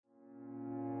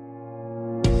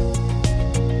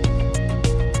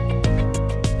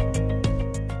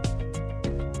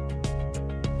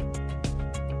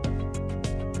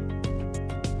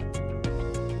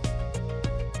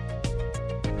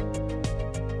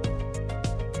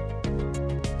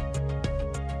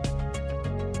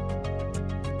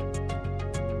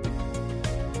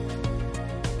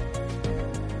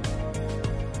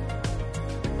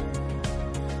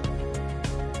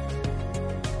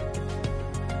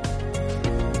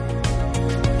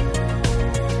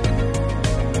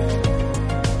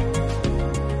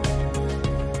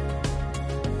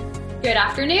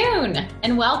afternoon,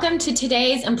 and welcome to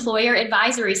today's Employer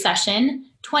Advisory Session,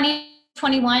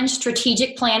 2021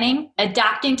 Strategic Planning,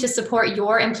 Adapting to Support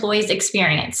Your Employees'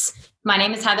 Experience. My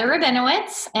name is Heather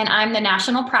Rabinowitz, and I'm the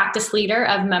National Practice Leader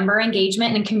of Member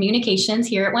Engagement and Communications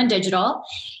here at OneDigital.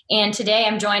 And today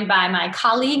I'm joined by my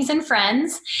colleagues and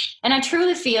friends, and I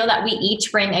truly feel that we each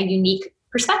bring a unique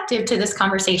perspective to this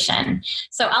conversation.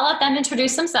 So I'll let them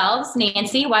introduce themselves.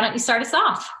 Nancy, why don't you start us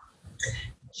off?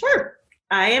 Sure.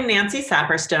 I am Nancy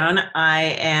Saperstone.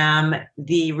 I am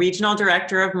the Regional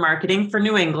Director of Marketing for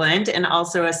New England and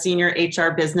also a Senior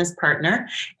HR Business Partner.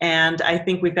 And I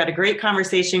think we've got a great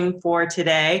conversation for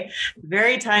today.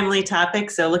 Very timely topic,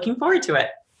 so looking forward to it.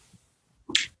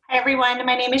 Hi, everyone.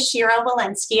 My name is Shira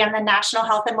Walensky. I'm the National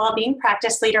Health and Wellbeing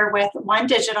Practice Leader with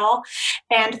OneDigital,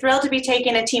 and thrilled to be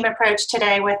taking a team approach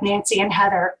today with Nancy and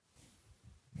Heather.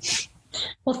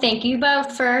 Well, thank you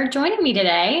both for joining me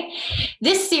today.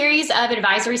 This series of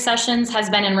advisory sessions has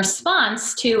been in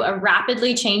response to a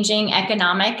rapidly changing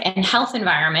economic and health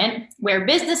environment where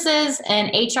businesses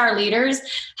and HR leaders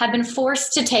have been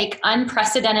forced to take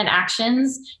unprecedented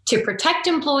actions to protect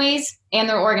employees and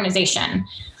their organization.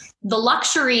 The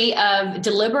luxury of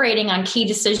deliberating on key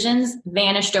decisions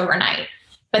vanished overnight,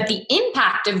 but the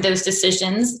impact of those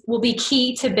decisions will be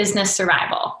key to business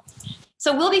survival.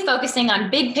 So we'll be focusing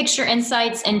on big picture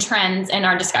insights and trends in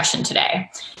our discussion today.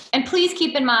 And please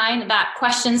keep in mind that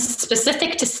questions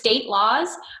specific to state laws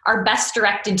are best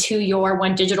directed to your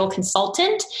OneDigital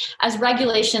consultant, as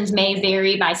regulations may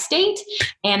vary by state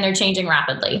and they're changing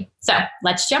rapidly. So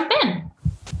let's jump in.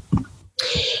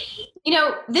 You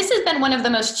know, this has been one of the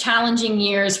most challenging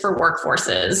years for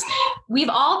workforces. We've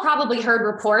all probably heard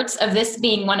reports of this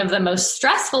being one of the most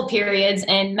stressful periods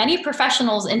in many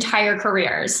professionals' entire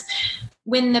careers.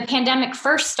 When the pandemic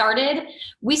first started,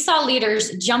 we saw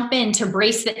leaders jump in to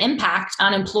brace the impact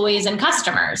on employees and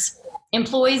customers.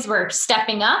 Employees were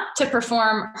stepping up to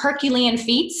perform Herculean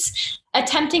feats,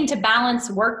 attempting to balance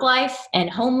work life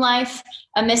and home life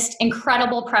amidst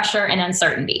incredible pressure and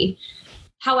uncertainty.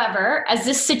 However, as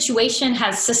this situation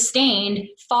has sustained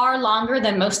far longer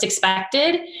than most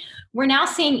expected, we're now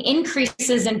seeing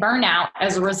increases in burnout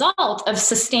as a result of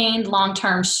sustained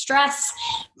long-term stress,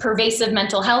 pervasive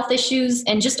mental health issues,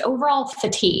 and just overall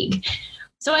fatigue.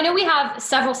 So I know we have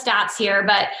several stats here,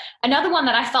 but another one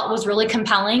that I felt was really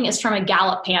compelling is from a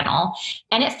Gallup panel.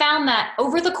 And it found that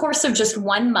over the course of just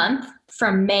 1 month,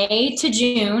 from May to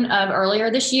June of earlier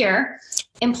this year,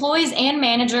 employees and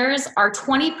managers are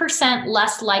 20%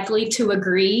 less likely to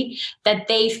agree that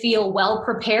they feel well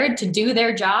prepared to do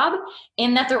their job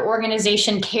and that their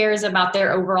organization cares about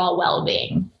their overall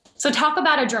well-being. So talk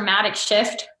about a dramatic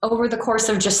shift over the course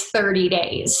of just 30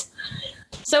 days.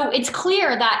 So it's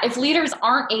clear that if leaders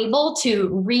aren't able to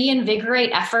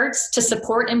reinvigorate efforts to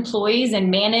support employees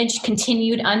and manage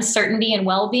continued uncertainty and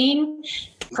well-being,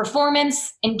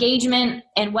 performance, engagement,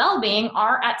 and well-being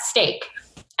are at stake,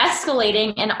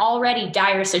 escalating an already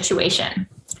dire situation.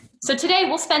 So today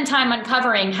we'll spend time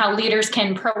uncovering how leaders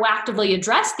can proactively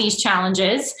address these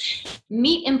challenges,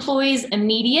 meet employees'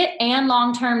 immediate and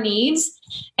long-term needs,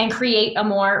 and create a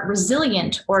more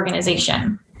resilient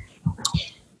organization.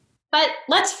 But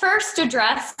let's first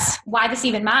address why this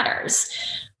even matters.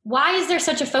 Why is there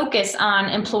such a focus on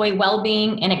employee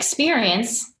well-being and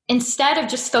experience instead of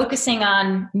just focusing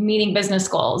on meeting business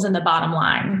goals and the bottom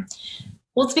line?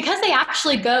 Well, it's because they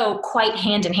actually go quite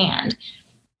hand in hand.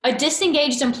 A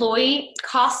disengaged employee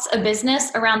costs a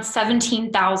business around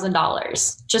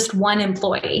 $17,000, just one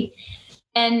employee.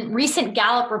 And recent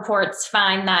Gallup reports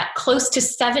find that close to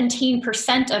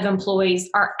 17% of employees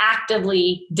are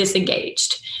actively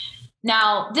disengaged.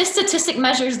 Now, this statistic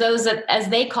measures those that, as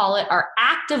they call it, are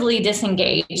actively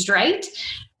disengaged, right?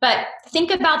 But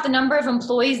think about the number of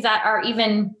employees that are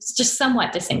even just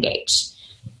somewhat disengaged.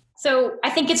 So I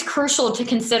think it's crucial to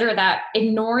consider that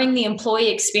ignoring the employee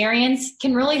experience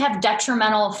can really have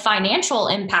detrimental financial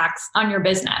impacts on your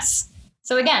business.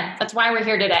 So again, that's why we're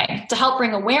here today, to help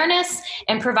bring awareness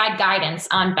and provide guidance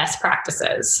on best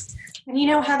practices. And you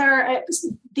know, Heather,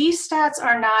 these stats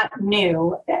are not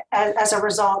new as a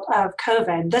result of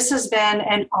COVID. This has been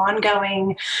an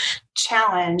ongoing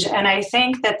challenge. And I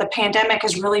think that the pandemic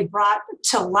has really brought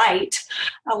to light,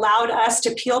 allowed us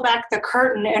to peel back the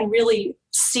curtain and really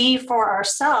see for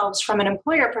ourselves from an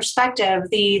employer perspective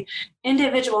the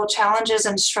individual challenges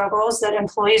and struggles that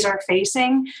employees are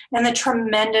facing and the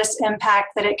tremendous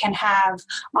impact that it can have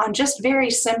on just very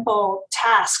simple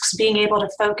tasks, being able to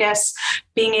focus,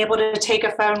 being able to take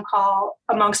a phone call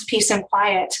amongst peace and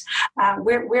quiet.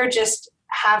 We're just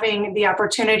having the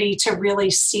opportunity to really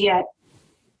see it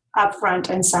up front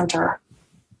and center.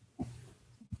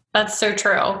 That's so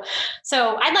true.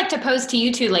 So I'd like to pose to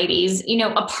you two ladies,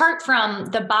 apart from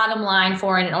the bottom line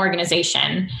for an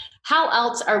organization, how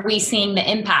else are we seeing the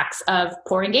impacts of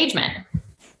poor engagement?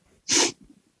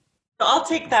 I'll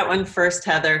take that one first,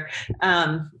 Heather.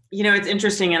 It's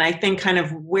interesting. And I think kind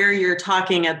of where you're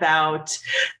talking about,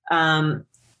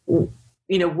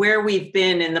 where we've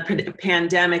been in the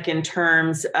pandemic in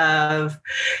terms of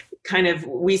kind of,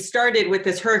 we started with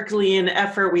this Herculean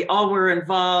effort. We all were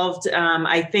involved.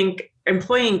 I think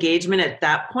employee engagement at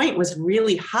that point was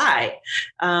really high.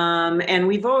 And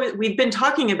we've been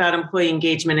talking about employee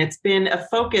engagement. It's been a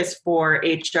focus for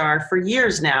HR for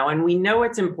years now, and we know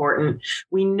it's important.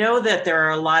 We know that there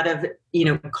are a lot of,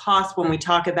 costs when we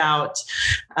talk about,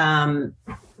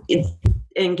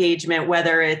 engagement,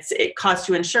 whether it cost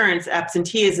to insurance,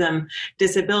 absenteeism,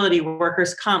 disability,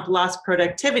 workers' comp, lost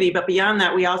productivity. But beyond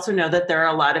that, we also know that there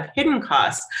are a lot of hidden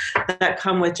costs that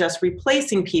come with just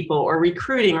replacing people or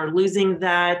recruiting or losing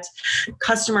that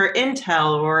customer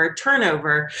intel or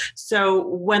turnover. So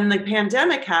when the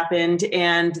pandemic happened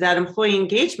and that employee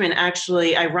engagement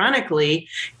actually, ironically,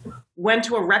 went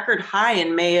to a record high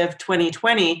in May of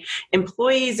 2020,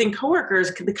 employees and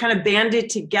coworkers kind of banded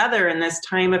together in this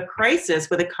time of crisis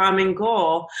with a common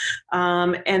goal.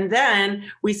 And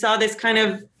then we saw this kind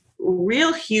of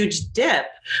real huge dip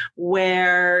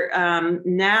where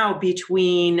now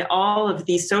between all of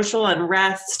the social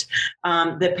unrest,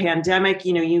 the pandemic,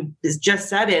 you just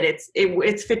said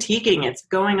it's fatiguing. It's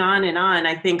going on and on.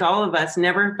 I think all of us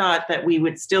never thought that we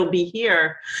would still be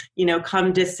here,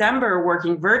 come December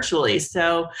working virtually.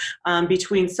 So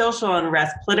between social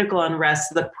unrest, political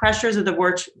unrest, the pressures of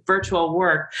the virtual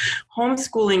work,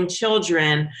 homeschooling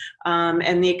children,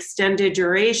 and the extended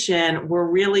duration, we're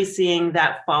really seeing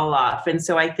that fall off. And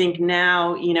so I think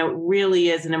now, it really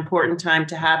is an important time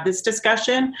to have this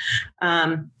discussion.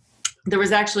 There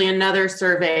was actually another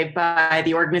survey by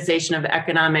the Organization of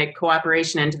Economic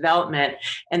Cooperation and Development,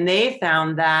 and they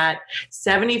found that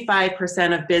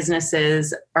 75% of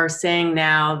businesses are saying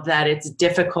now that it's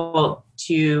difficult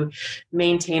to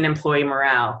maintain employee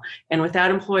morale. And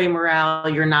without employee morale,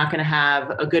 you're not going to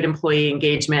have a good employee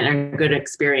engagement and a good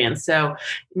experience. So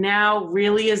now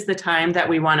really is the time that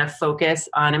we want to focus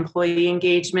on employee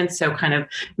engagement. So kind of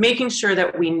making sure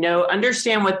that we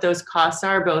understand what those costs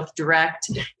are, both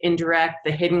direct, indirect,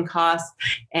 the hidden costs,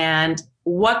 and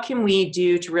what can we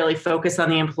do to really focus on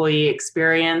the employee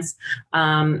experience?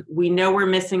 We know we're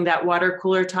missing that water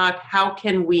cooler talk. How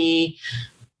can we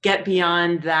get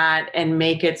beyond that and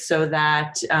make it so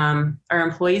that our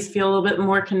employees feel a little bit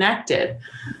more connected?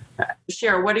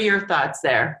 Cher, what are your thoughts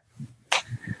there?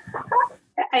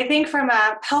 I think from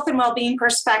a health and well-being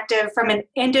perspective, from an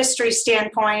industry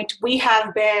standpoint, we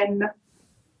have been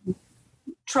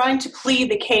trying to plead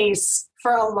the case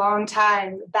for a long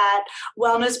time that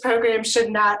wellness programs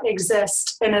should not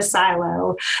exist in a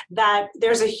silo, that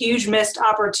there's a huge missed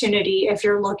opportunity if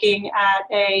you're looking at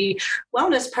a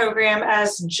wellness program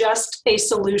as just a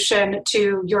solution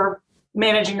to your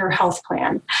managing your health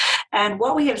plan. And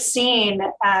what we have seen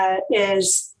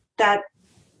is that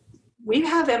we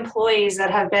have employees that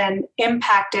have been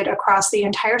impacted across the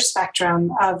entire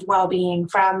spectrum of well-being,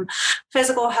 from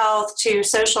physical health to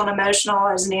social and emotional,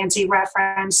 as Nancy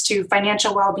referenced, to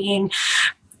financial well-being,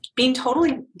 being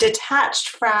totally detached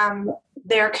from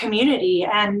their community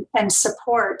and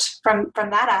support from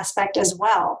that aspect as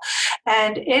well.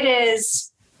 And it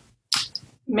is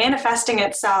manifesting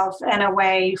itself in a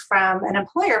way from an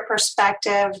employer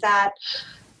perspective that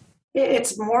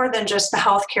it's more than just the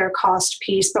healthcare cost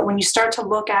piece, but when you start to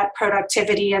look at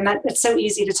productivity, and that it's so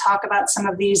easy to talk about some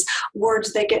of these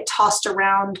words that get tossed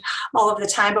around all of the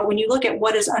time, but when you look at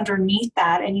what is underneath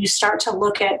that and you start to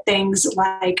look at things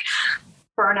like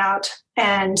burnout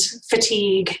and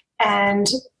fatigue and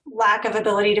lack of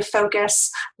ability to focus,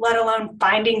 let alone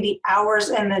finding the hours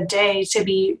in the day to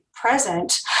be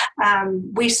present,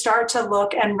 we start to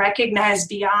look and recognize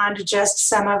beyond just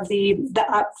some of the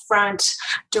upfront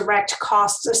direct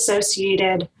costs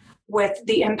associated with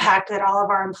the impact that all of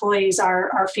our employees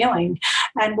are feeling.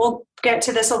 And we'll get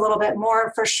to this a little bit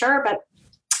more for sure, but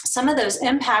some of those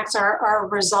impacts are a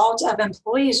result of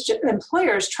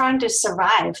employers trying to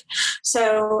survive.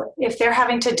 So if they're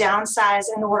having to downsize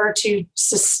in order to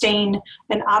sustain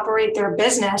and operate their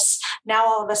business, now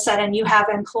all of a sudden you have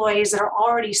employees that are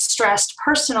already stressed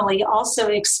personally, also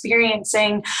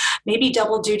experiencing maybe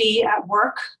double duty at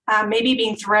work, maybe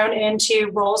being thrown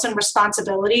into roles and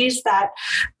responsibilities that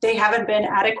they haven't been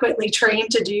adequately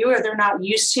trained to do, or they're not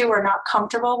used to or not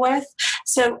comfortable with.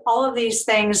 So all of these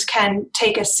things can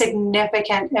take a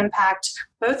significant impact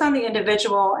both on the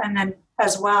individual and then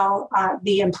as well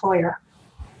the employer.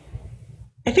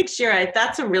 I think, Shira,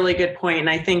 that's a really good point. And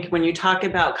I think when you talk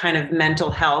about kind of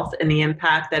mental health and the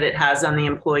impact that it has on the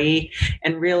employee,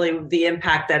 and really the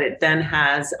impact that it then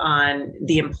has on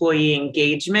the employee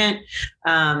engagement,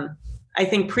 I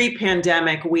think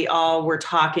pre-pandemic, we all were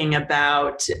talking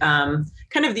about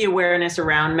kind of the awareness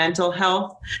around mental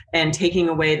health and taking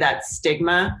away that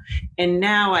stigma. And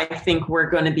now I think we're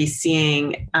going to be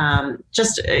seeing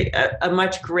just a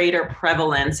much greater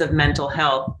prevalence of mental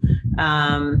health,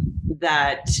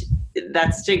 that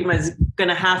stigma is going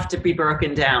to have to be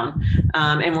broken down.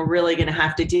 And we're really going to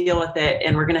have to deal with it.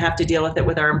 And we're going to have to deal with it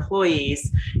with our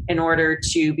employees in order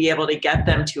to be able to get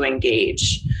them to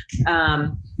engage.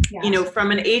 Yes. You know,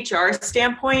 from an HR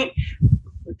standpoint,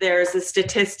 there's a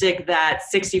statistic that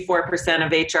 64%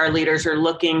 of HR leaders are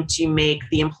looking to make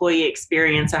the employee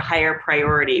experience a higher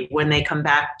priority when they come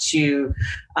back to,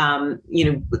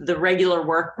 the regular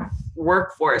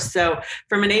workforce. So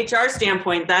from an HR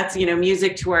standpoint, that's,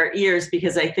 music to our ears,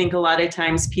 because I think a lot of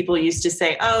times people used to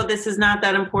say, oh, this is not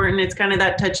that important. It's kind of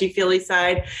that touchy-feely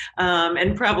side.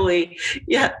 And probably,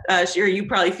 sure, you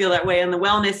probably feel that way on the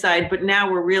wellness side, but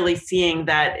now we're really seeing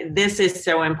that this is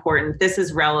so important. This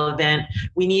is relevant.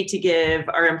 We need to give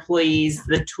our employees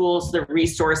the tools, the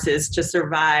resources to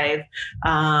survive,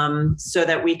 so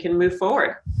that we can move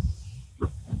forward.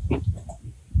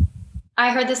 I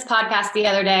heard this podcast the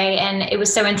other day, and it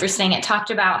was so interesting. It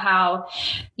talked about how,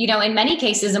 in many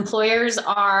cases, employers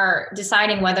are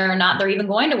deciding whether or not they're even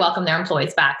going to welcome their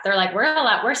employees back. They're like,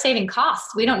 we're saving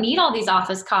costs. We don't need all these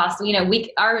office costs.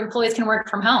 Our employees can work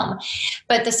from home.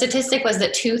 But the statistic was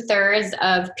that 2/3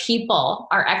 of people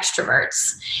are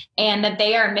extroverts, and that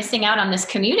they are missing out on this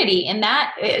community. And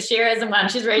that, Shira isn't one.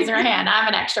 She's raising her hand.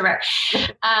 I'm an extrovert.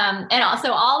 And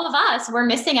also all of us, we're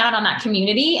missing out on that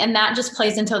community. And that just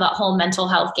plays into that whole mental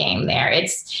health game there.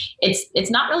 It's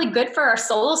not really good for our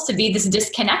souls to be this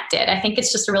disconnected. I think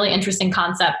it's just a really interesting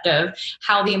concept of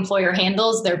how the employer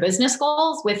handles their business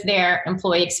goals with their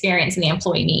employee experience and the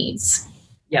employee needs.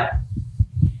 Yeah.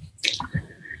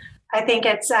 I think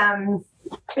it's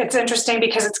interesting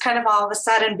because it's kind of all of a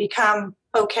sudden become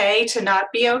okay to not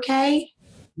be okay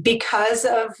because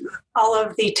of all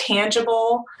of the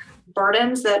tangible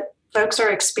burdens that folks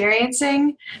are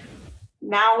experiencing.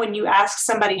 Now, when you ask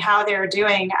somebody how they're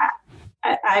doing,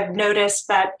 I've noticed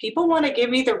that people want to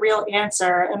give you the real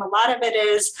answer. And a lot of it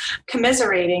is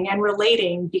commiserating and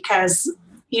relating, because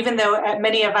even though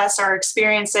many of us are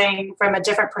experiencing from a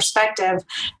different perspective,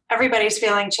 everybody's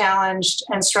feeling challenged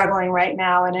and struggling right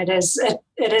now. And it is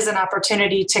an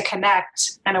opportunity to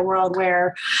connect in a world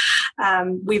where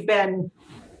we've been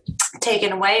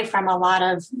taken away from a lot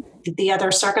of the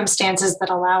other circumstances that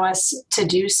allow us to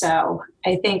do so.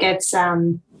 I think it's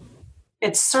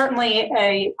certainly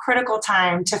a critical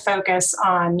time to focus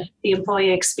on the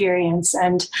employee experience.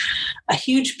 And a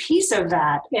huge piece of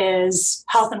that is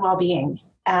health and well-being.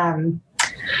 And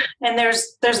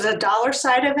there's the dollar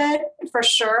side of it for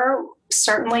sure.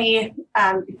 Certainly,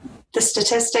 the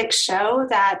statistics show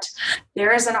that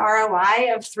there is an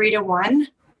ROI of 3-to-1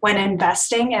 when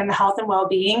investing in the health and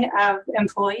well-being of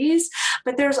employees.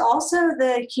 But there's also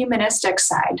the humanistic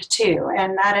side too.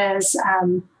 And that is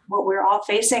what we're all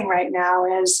facing right now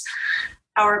is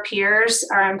our peers,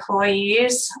 our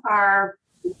employees, our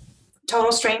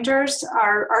total strangers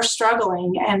are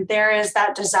struggling. And there is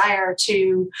that desire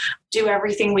to do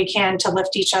everything we can to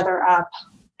lift each other up.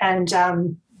 And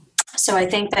so I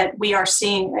think that we are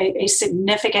seeing a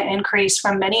significant increase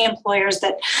from many employers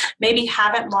that maybe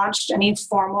haven't launched any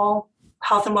formal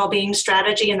health and well-being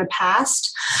strategy in the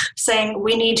past, saying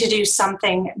we need to do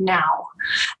something now.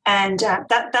 And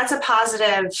that's a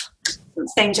positive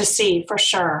thing to see for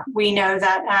sure. We know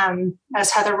that,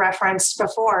 as Heather referenced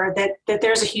before, that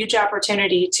there's a huge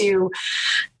opportunity to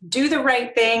do the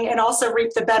right thing and also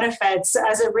reap the benefits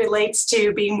as it relates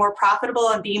to being more profitable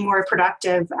and being more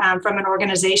productive from an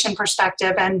organization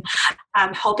perspective, and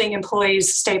helping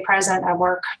employees stay present at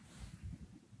work.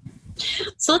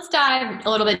 So let's dive a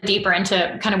little bit deeper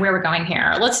into kind of where we're going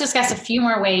here. Let's discuss a few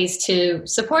more ways to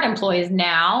support employees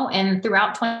now and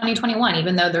throughout 2021,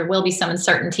 even though there will be some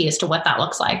uncertainty as to what that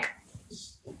looks like.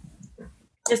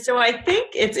 So I think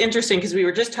it's interesting because we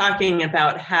were just talking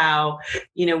about how,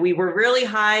 we were really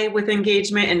high with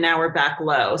engagement and now we're back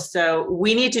low. So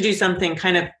we need to do something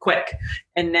kind of quick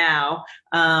and now.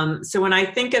 So when I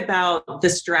think about the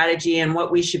strategy and what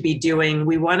we should be doing,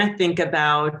 we want to think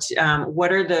about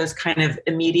what are those kind of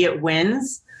immediate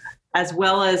wins, as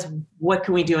well as what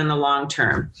can we do in the long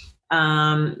term.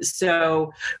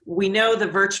 So we know the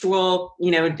virtual,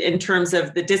 in terms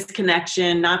of the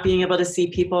disconnection, not being able to see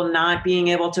people, not being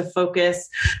able to focus,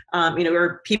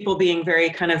 or people being very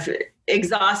kind of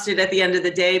exhausted at the end of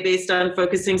the day based on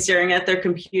focusing, staring at their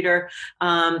computer.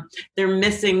 They're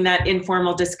missing that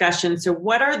informal discussion. So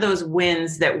what are those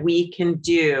wins that we can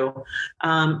do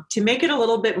to make it a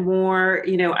little bit more,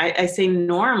 I say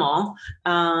normal,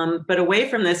 but away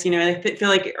from this, I feel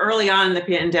like early on in the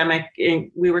pandemic,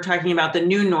 we were talking about the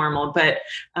new normal, but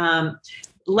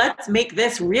let's make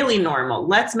this really normal.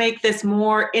 Let's make this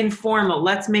more informal.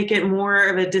 Let's make it more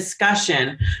of a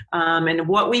discussion. And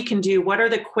what we can do, what are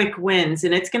the quick wins?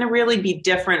 And it's going to really be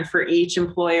different for each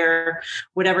employer,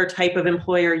 whatever type of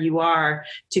employer you are,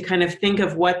 to kind of think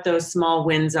of what those small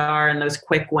wins are and those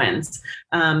quick wins.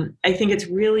 I think it's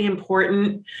really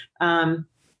important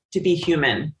to be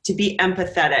human, to be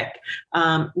empathetic,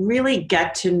 really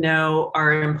get to know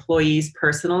our employees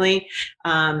personally.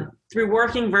 Through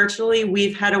working virtually,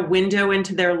 we've had a window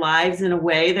into their lives in a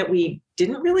way that we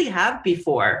didn't really have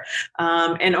before.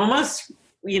 And almost,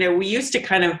 we used to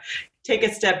kind of take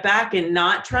a step back and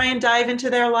not try and dive into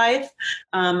their life.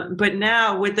 But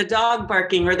now with the dog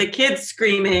barking or the kids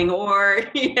screaming or,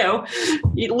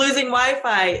 losing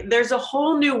Wi-Fi, there's a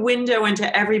whole new window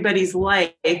into everybody's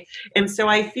life. And so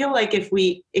I feel like if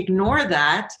we ignore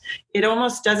that, it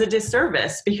almost does a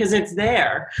disservice because it's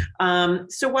there.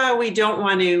 So while we don't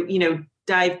want to,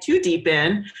 dive too deep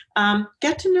in,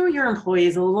 get to know your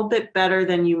employees a little bit better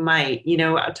than you might,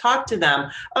 talk to them.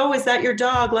 Oh, is that your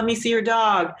dog? Let me see your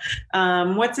dog.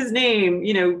 What's his name?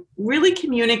 Really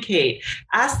communicate,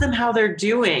 ask them how they're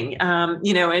doing.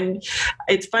 And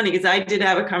it's funny because I did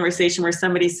have a conversation where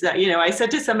somebody said, I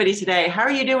said to somebody today, how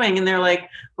are you doing? And they're like,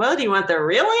 well, do you want the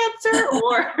real answer?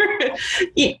 Or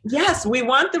yes, we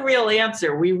want the real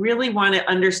answer. We really want to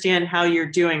understand how you're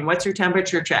doing. What's your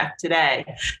temperature check today?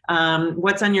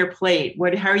 What's on your plate?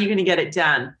 How are you going to get it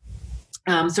done?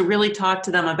 So really talk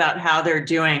to them about how they're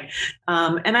doing.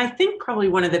 And I think probably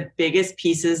one of the biggest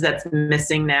pieces that's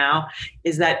missing now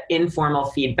is that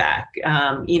informal feedback.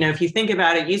 If you think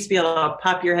about it, you used to be able to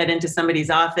pop your head into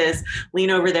somebody's office, lean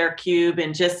over their cube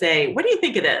and just say, what do you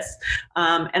think of this?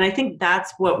 And I think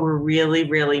that's what we're really,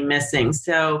 really missing.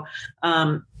 So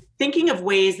thinking of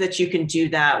ways that you can do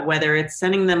that, whether it's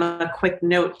sending them a quick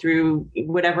note through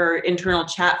whatever internal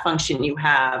chat function you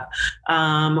have,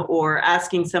 or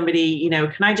asking somebody,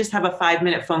 can I just have a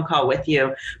 5-minute phone call with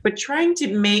you? But trying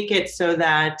to make it so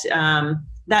that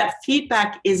that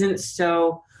feedback isn't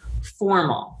so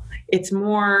formal. It's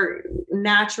more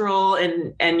natural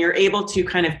and you're able to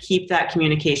kind of keep that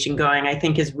communication going, I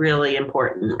think is really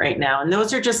important right now. And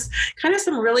those are just kind of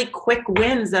some really quick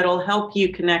wins that'll help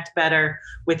you connect better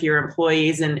with your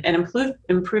employees and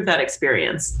improve that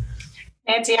experience.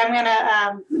 Nancy, I'm going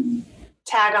to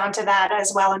tag onto that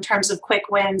as well in terms of quick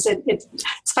wins. It's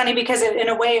funny because in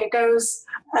a way it goes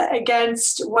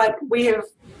against what we have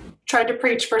tried to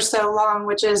preach for so long,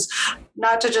 which is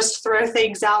not to just throw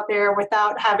things out there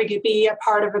without having it be a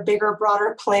part of a bigger,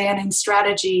 broader plan and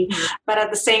strategy. But at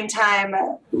the same time,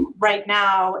 right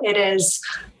now, it is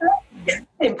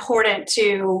important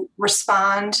to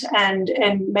respond and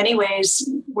in many ways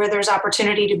where there's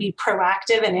opportunity to be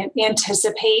proactive and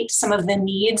anticipate some of the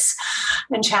needs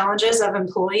and challenges of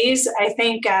employees. I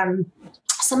think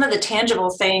some of the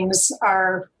tangible things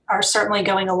are certainly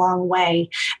going a long way.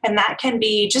 And that can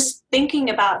be just thinking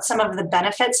about some of the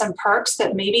benefits and perks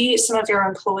that maybe some of your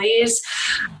employees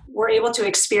were able to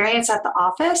experience at the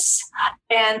office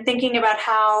and thinking about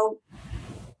how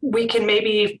we can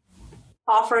maybe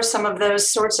offer some of those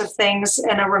sorts of things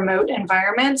in a remote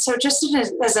environment. So just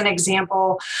as an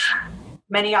example,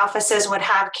 many offices would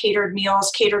have catered meals,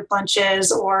 catered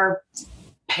lunches, or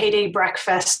payday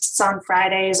breakfasts on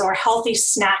Fridays or healthy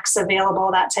snacks available,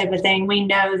 that type of thing. We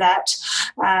know that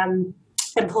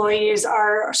employees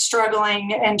are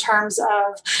struggling in terms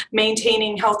of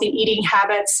maintaining healthy eating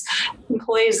habits.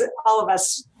 Employees, all of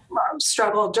us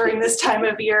struggle during this time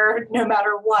of year, no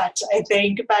matter what, I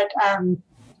think. But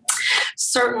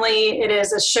certainly it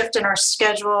is a shift in our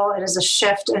schedule. It is a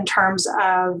shift in terms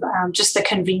of just the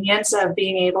convenience of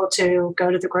being able to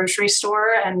go to the grocery store,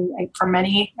 and for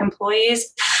many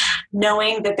employees,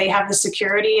 knowing that they have the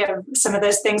security of some of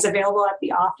those things available at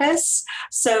the office.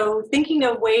 So thinking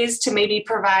of ways to maybe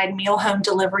provide meal home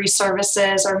delivery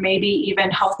services or maybe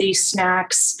even healthy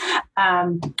snacks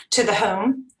to the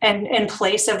home and in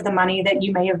place of the money that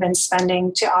you may have been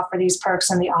spending to offer these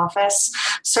perks in the office.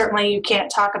 Certainly you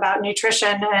can't talk about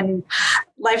nutrition and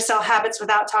lifestyle habits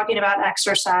without talking about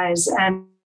exercise. And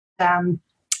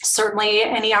certainly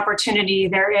any opportunity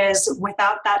there is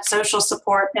without that social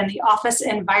support and the office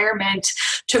environment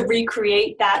to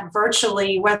recreate that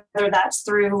virtually, whether that's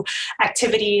through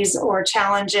activities or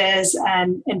challenges,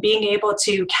 and being able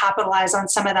to capitalize on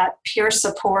some of that peer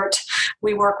support.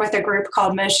 We work with a group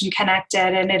called Motion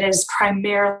Connected, and it is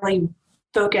primarily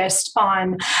focused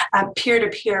on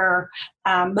peer-to-peer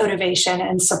motivation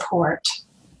and support.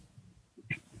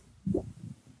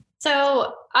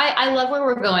 So I love where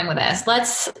we're going with this.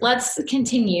 Let's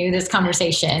continue this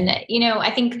conversation.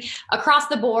 I think across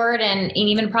the board, and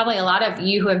even probably a lot of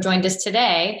you who have joined us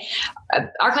today,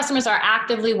 our customers are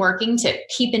actively working to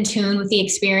keep in tune with the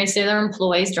experience of their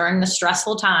employees during the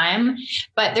stressful time,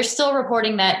 but they're still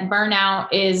reporting that burnout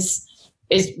is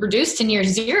reduced to near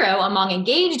zero among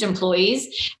engaged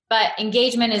employees, but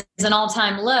engagement is an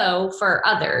all-time low for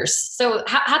others. So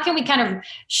how can we kind of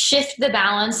shift the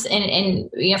balance and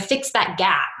fix that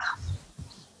gap?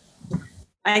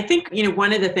 I think,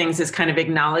 one of the things is kind of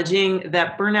acknowledging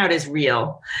that burnout is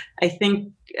real. I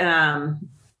think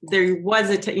there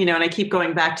was and I keep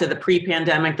going back to the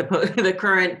pre-pandemic, the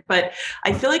current, but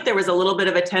I feel like there was a little bit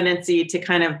of a tendency to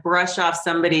kind of brush off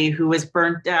somebody who was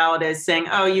burnt out as saying,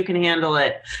 oh, you can handle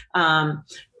it.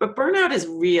 But burnout is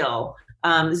real.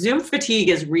 Zoom fatigue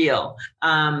is real.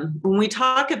 When we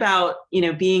talk about,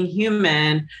 being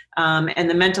human and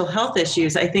the mental health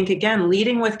issues, I think, again,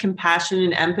 leading with compassion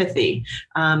and empathy,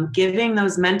 giving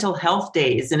those mental health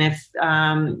days. And if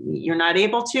you're not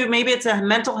able to, maybe it's a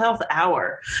mental health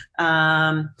hour.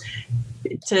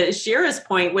 To Shira's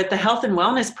point with the health and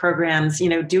wellness programs,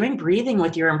 doing breathing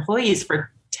with your employees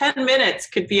for 10 minutes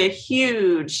could be a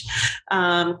huge,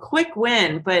 quick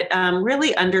win, but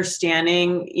really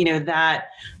understanding, that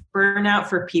burnout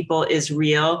for people is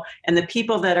real, and the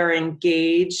people that are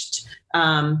engaged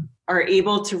are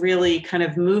able to really kind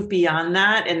of move beyond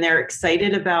that, and they're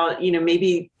excited about,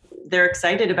 maybe they're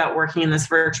excited about working in this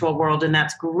virtual world, and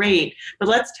that's great. But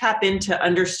let's tap into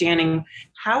understanding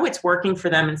how it's working for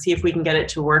them and see if we can get it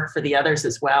to work for the others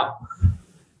as well.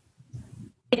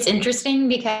 It's interesting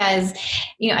because,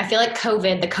 I feel like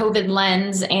the COVID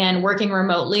lens and working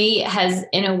remotely has,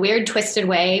 in a weird, twisted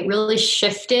way, really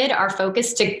shifted our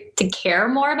focus to care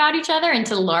more about each other and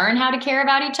to learn how to care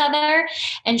about each other.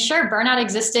 And sure, burnout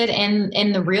existed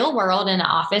in the real world in the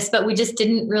office, but we just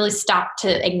didn't really stop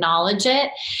to acknowledge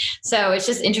it. So it's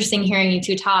just interesting hearing you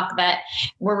two talk that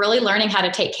we're really learning how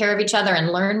to take care of each other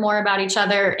and learn more about each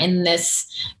other in this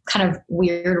kind of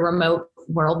weird remote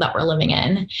world that we're living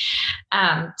in.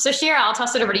 So Shira, I'll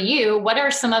toss it over to you. What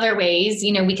are some other ways,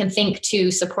 we can think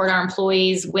to support our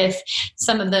employees with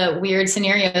some of the weird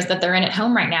scenarios that they're in at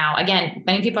home right now? Again,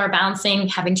 many people are balancing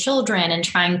having children and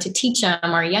trying to teach them,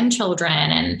 or young children.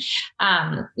 And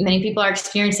many people are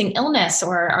experiencing illness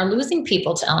or are losing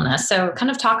people to illness. So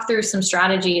kind of talk through some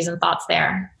strategies and thoughts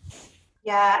there.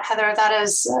 Yeah, Heather, that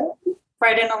is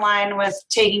right in line with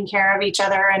taking care of each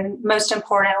other, and most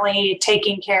importantly,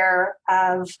 taking care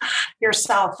of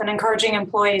yourself and encouraging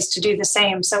employees to do the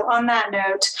same. So on that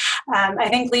note, I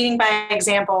think leading by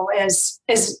example is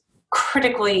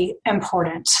critically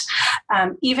important,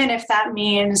 even if that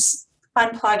means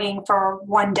unplugging for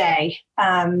one day,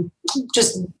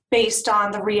 just based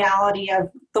on the reality of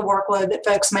the workload that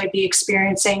folks might be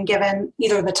experiencing given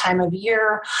either the time of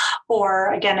year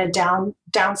or, again, a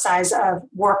downsize of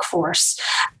workforce.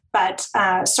 But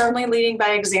certainly leading by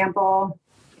example,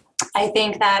 I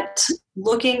think that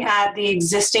looking at the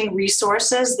existing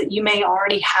resources that you may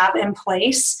already have in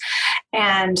place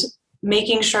and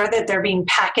making sure that they're being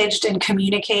packaged and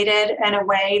communicated in a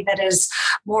way that is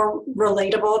more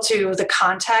relatable to the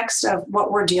context of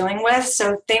what we're dealing with.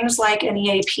 So things like an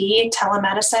EAP,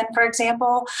 telemedicine, for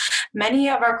example, many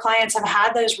of our clients have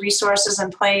had those resources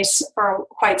in place for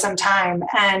quite some time.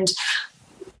 And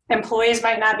employees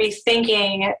might not be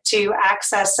thinking to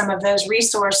access some of those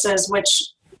resources, which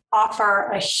offer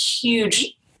a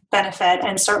huge benefit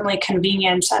and certainly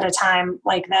convenience at a time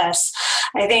like this.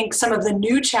 I think some of the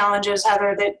new challenges,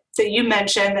 Heather, that you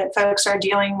mentioned that folks are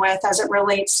dealing with as it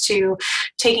relates to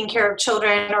taking care of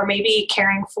children or maybe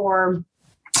caring for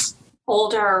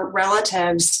older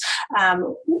relatives,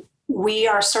 we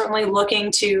are certainly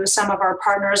looking to some of our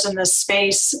partners in this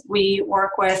space. We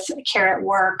work with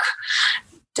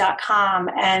CareAtWork.com,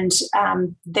 and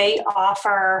they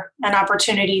offer an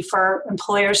opportunity for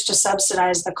employers to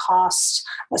subsidize the cost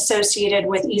associated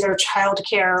with either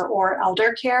childcare or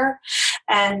elder care.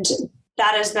 And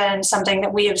that has been something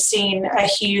that we have seen a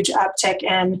huge uptick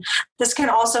in. This can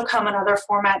also come in other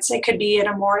formats. It could be in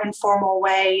a more informal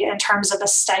way in terms of a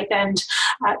stipend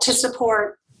to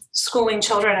support schooling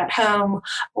children at home,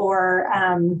 or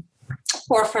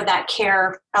or for that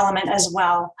care element as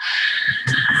well.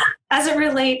 As it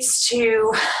relates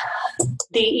to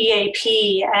the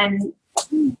EAP and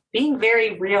being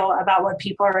very real about what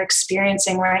people are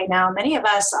experiencing right now, many of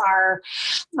us are,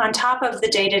 on top of the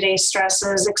day-to-day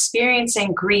stresses,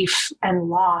 experiencing grief and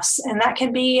loss. And that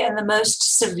can be in the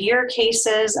most severe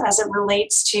cases as it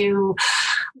relates to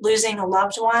losing a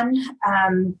loved one.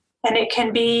 And it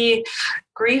can be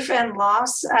grief and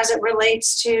loss as it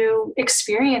relates to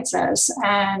experiences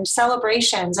and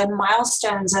celebrations and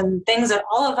milestones and things that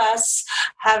all of us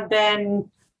have been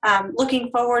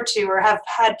looking forward to or have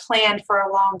had planned for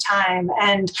a long time.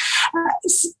 And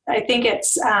I think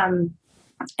it's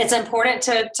important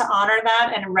to honor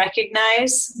that and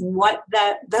recognize what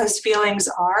those feelings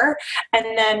are.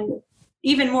 And then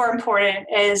even more important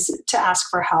is to ask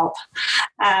for help.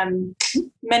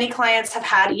 Many clients have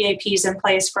had EAPs in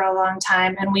place for a long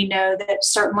time, and we know that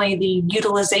certainly the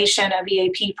utilization of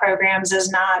EAP programs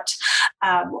is not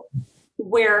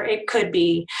where it could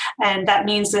be. And that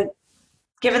means that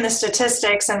given the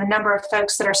statistics and the number of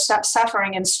folks that are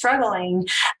suffering and struggling,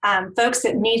 folks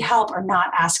that need help are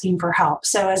not asking for help.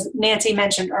 So as Nancy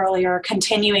mentioned earlier,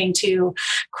 continuing to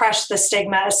crush the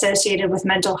stigma associated with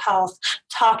mental health,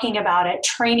 talking about it,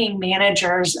 training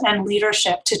managers and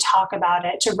leadership to talk about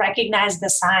it, to recognize the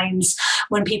signs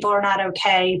when people are not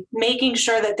okay, making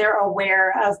sure that they're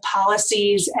aware of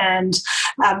policies and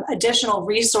additional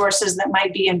resources that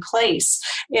might be in place.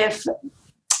 If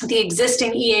the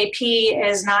existing EAP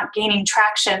is not gaining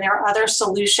traction, there are other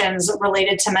solutions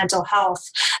related to mental health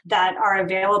that are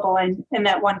available and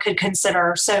that one could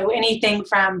consider. So anything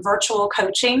from virtual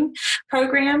coaching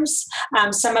programs,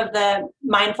 some of the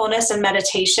mindfulness and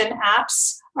meditation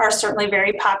apps are certainly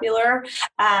very popular.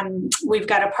 We've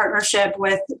got a partnership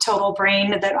with Total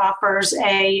Brain that offers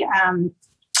a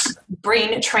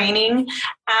brain training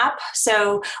app.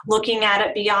 So looking at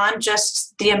it beyond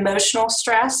just the emotional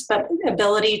stress, but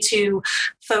ability to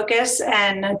focus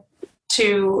and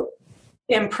to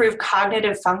improve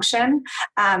cognitive function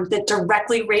that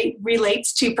directly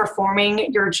relates to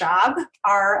performing your job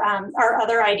are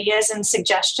other ideas and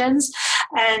suggestions.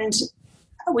 And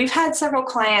we've had several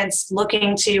clients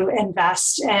looking to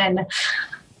invest in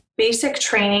basic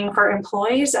training for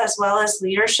employees as well as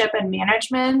leadership and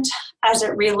management as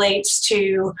it relates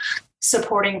to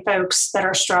supporting folks that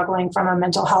are struggling from a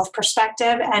mental health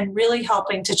perspective and really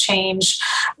helping to change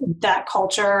that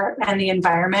culture and the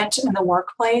environment in the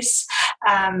workplace.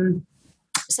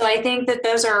 So I think that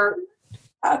those are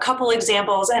a couple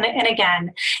examples. And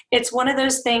again, it's one of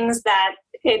those things that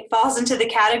it falls into the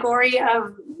category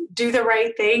of do the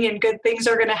right thing and good things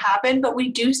are going to happen. But we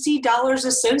do see dollars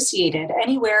associated,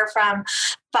 anywhere from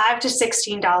 $5 to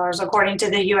 $16, according to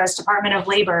the U.S. Department of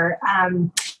Labor,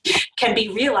 can be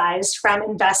realized from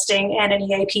investing in an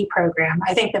EAP program.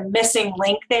 I think the missing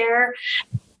link there,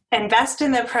 invest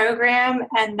in the program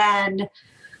and then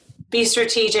be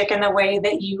strategic in the way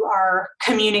that you are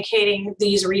communicating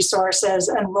these resources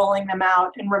and rolling them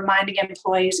out and reminding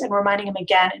employees and reminding them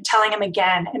again and telling them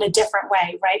again in a different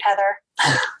way. Right, Heather?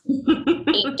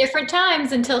 8 different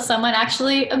times until someone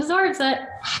actually absorbs it.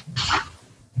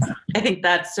 I think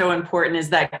that's so important, is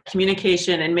that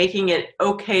communication and making it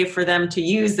okay for them to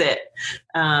use it,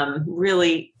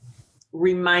 really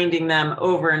reminding them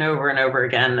over and over and over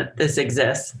again that this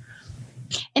exists.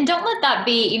 And don't let that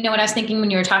be, what I was thinking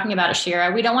when you were talking about it,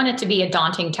 Shira, we don't want it to be a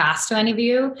daunting task to any of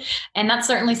you. And that's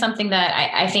certainly something that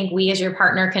I think we as your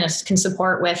partner can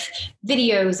support with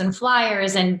videos and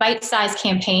flyers and bite-sized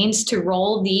campaigns to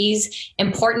roll these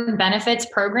important benefits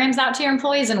programs out to your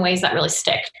employees in ways that really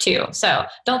stick too. So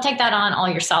don't take that on all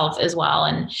yourself as well.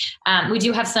 And we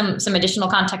do have some additional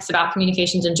context about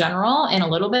communications in general in a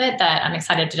little bit that I'm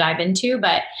excited to dive into,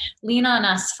 but lean on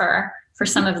us for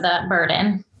some of the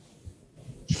burden.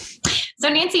 So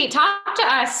Nancy, talk to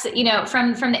us,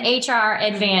 from the HR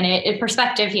advantage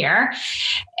perspective here.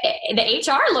 The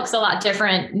HR looks a lot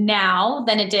different now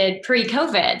than it did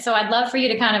pre-COVID. So I'd love for you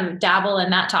to kind of dabble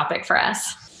in that topic for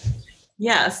us.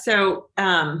 Yeah. So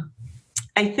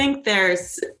I think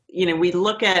there's, we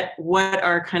look at what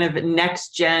our kind of next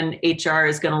gen HR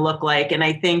is going to look like. And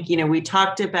I think, we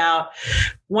talked about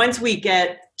once we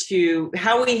get to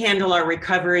how we handle our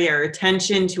recovery, our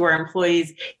attention to our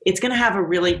employees, it's going to have a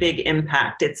really big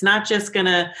impact. It's not just going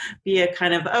to be a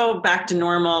kind of, back to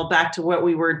normal, back to what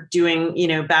we were doing,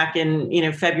 back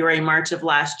in, February, March of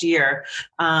last year.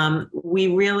 We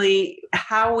really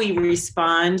how we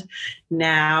respond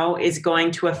now is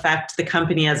going to affect the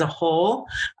company as a whole.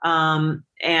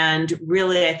 And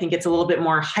really, I think it's a little bit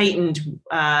more heightened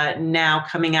now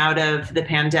coming out of the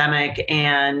pandemic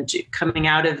and coming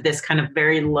out of this kind of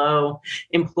very low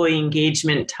employee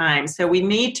engagement time. So we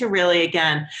need to really,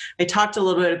 again, I talked a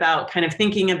little bit about kind of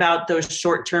thinking about those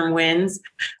short-term wins.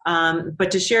 But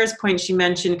to Cher's point, she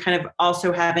mentioned kind of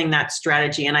also having that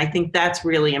strategy. And I think that's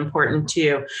really important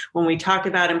too. When we talk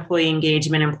about employee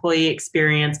engagement, employee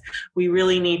experience, we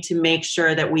really need to make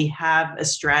sure that we have a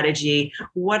strategy.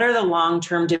 What are the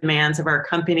long-term demands of our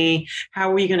company?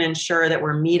 How are we going to ensure that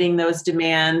we're meeting those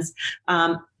demands?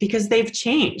 Because they've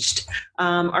changed.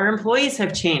 Our employees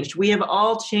have changed. We have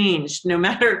all changed. No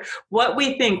matter what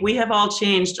we think, we have all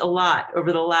changed a lot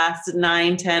over the last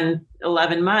 9, 10,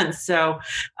 11 months. So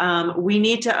we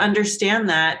need to understand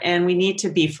that, and we need to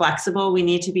be flexible. We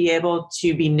need to be able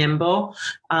to be nimble,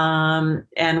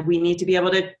 and we need to be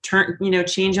able to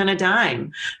change on a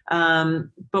dime.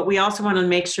 But we also want to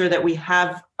make sure that we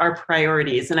have our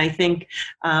priorities. And I think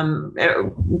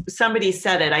somebody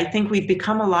said it. I think we've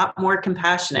become a lot more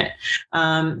compassionate.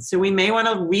 So we may want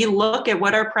to relook at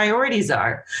what our priorities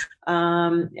are,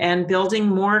 and building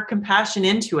more compassion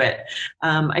into it.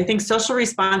 I think social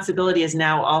responsibility is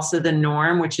now also the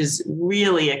norm, which is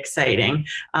really exciting.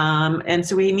 And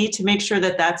so we need to make sure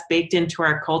that that's baked into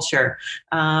our culture.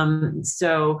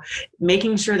 So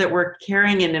making sure that we're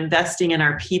caring and investing in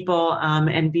our people,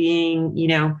 and being,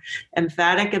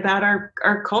 emphatic about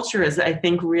our culture is, I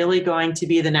think, really going to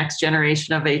be the next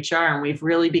generation of HR. And we've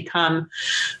really become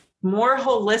more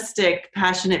holistic,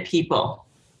 passionate people.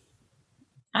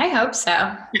 I hope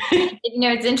so.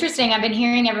 It's interesting. I've been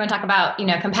hearing everyone talk about,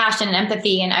 compassion and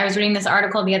empathy. And I was reading this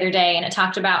article the other day, and it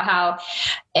talked about how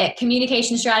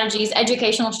communication strategies,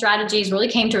 educational strategies really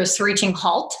came to a screeching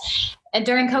halt. And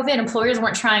during COVID, employers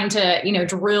weren't trying to,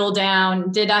 drill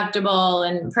down deductible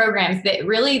and programs. That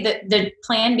really, the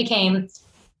plan became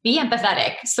be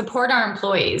empathetic, support our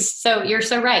employees. So you're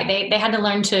so right. They had to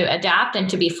learn to adapt and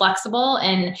to be flexible,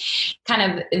 and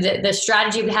kind of the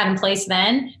strategy we had in place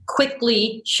then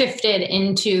quickly shifted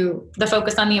into the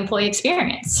focus on the employee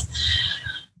experience.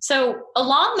 So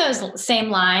along those same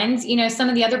lines, some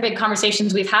of the other big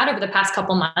conversations we've had over the past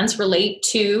couple months relate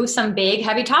to some big,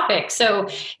 heavy topics. So,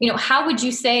 how would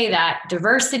you say that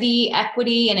diversity,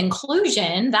 equity, and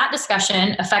inclusion, that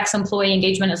discussion affects employee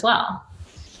engagement as well?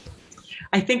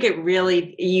 I think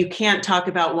you can't talk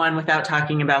about one without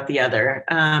talking about the other.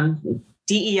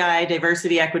 DEI,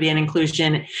 diversity, equity, and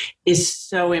inclusion, is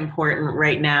so important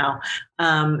right now.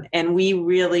 And we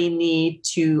really need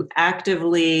to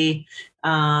actively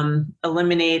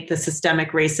eliminate the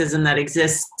systemic racism that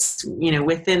exists,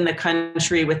 within the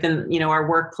country, within, our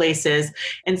workplaces.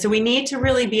 And so we need to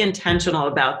really be intentional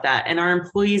about that. And our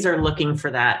employees are looking for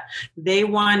that. They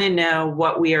want to know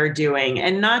what we are doing,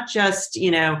 and not just,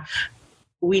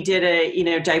 we did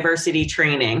a, diversity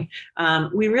training.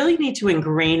 We really need to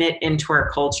ingrain it into our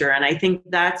culture. And I think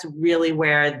that's really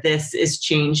where this is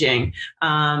changing.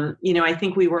 I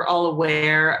think we were all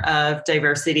aware of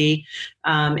diversity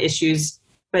issues,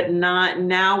 but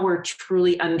now we're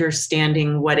truly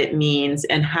understanding what it means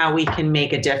and how we can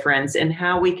make a difference and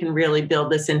how we can really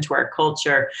build this into our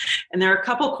culture. And there are a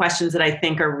couple questions that I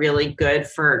think are really good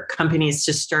for companies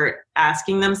to start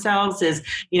asking themselves is,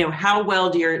 how well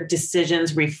do your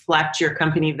decisions reflect your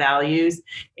company values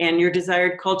and your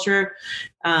desired culture?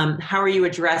 How are you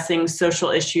addressing social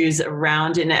issues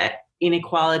around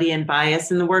inequality and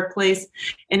bias in the workplace?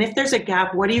 And if there's a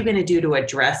gap, what are you going to do to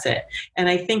address it? And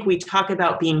I think we talk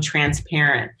about being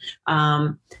transparent,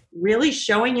 really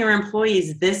showing your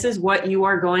employees this is what you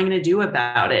are going to do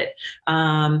about it.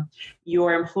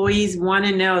 Your employees want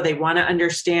to know, they want to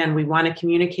understand, we want to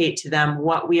communicate to them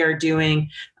what we are doing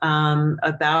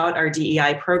about our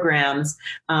DEI programs.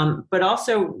 But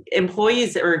also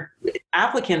employees or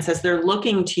applicants, as they're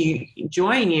looking to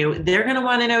join you, they're going to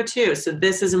want to know too. So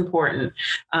this is important.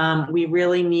 We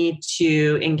really need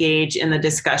to engage in the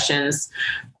discussions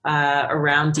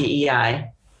around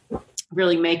DEI,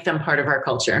 really make them part of our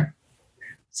culture.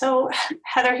 So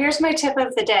Heather, here's my tip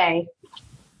of the day.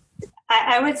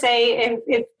 I would say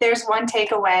if there's one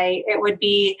takeaway, it would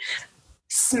be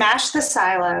smash the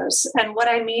silos. And what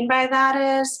I mean by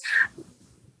that is,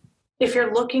 if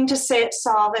you're looking to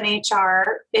solve an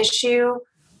HR issue,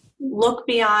 look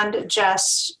beyond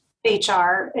just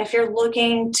HR. If you're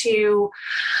looking to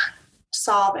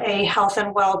solve a health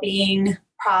and well-being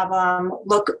problem,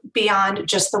 look beyond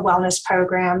just the wellness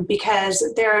program, because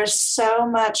there is so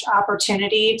much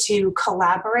opportunity to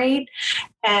collaborate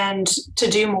and to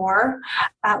do more,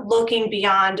 looking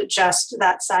beyond just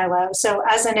that silo. So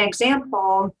as an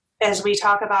example, as we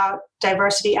talk about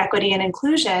diversity, equity, and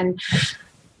inclusion,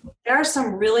 there are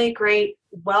some really great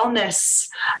wellness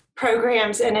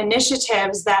programs and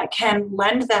initiatives that can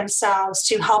lend themselves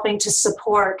to helping to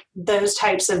support those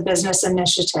types of business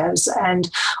initiatives. And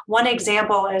one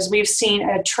example is we've seen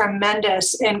a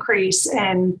tremendous increase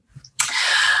in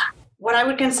what I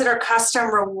would consider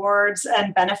custom rewards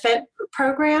and benefit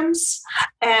programs.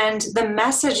 And the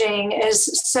messaging is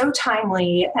so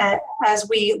timely as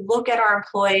we look at our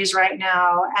employees right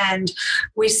now, and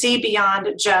we see beyond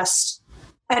just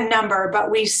a number,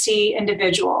 but we see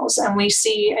individuals, and we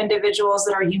see individuals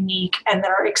that are unique and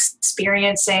that are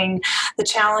experiencing the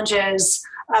challenges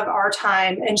of our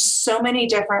time in so many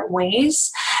different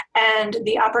ways. And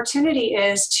the opportunity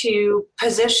is to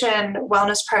position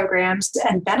wellness programs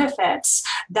and benefits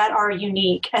that are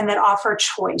unique and that offer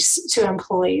choice to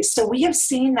employees. So we have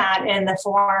seen that in the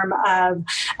form of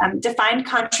defined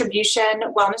contribution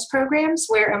wellness programs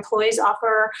where employees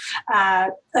offer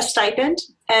a stipend,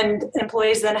 and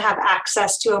employees then have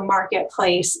access to a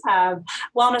marketplace of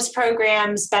wellness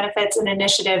programs, benefits, and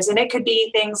initiatives. And it could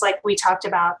be things like we talked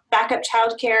about: backup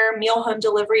childcare, meal home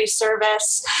delivery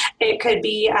service. It could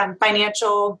be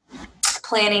financial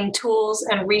planning tools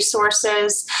and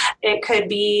resources. It could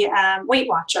be Weight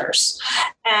Watchers.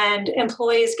 And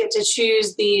employees get to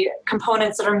choose the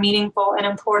components that are meaningful and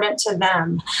important to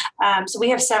them. So we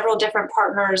have several different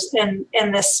partners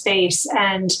in this space,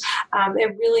 and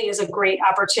it really is a great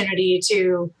opportunity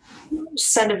to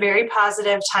send a very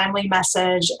positive, timely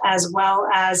message, as well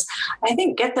as, I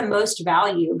think, get the most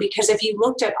value. Because if you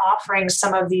looked at offering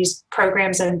some of these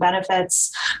programs and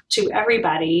benefits to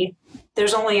everybody,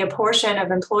 there's only a portion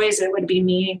of employees that would be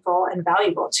meaningful and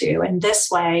valuable to. And this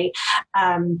way,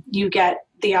 you get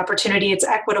the opportunity. It's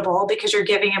equitable because you're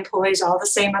giving employees all the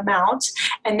same amount,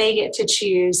 and they get to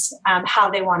choose how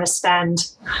they want to spend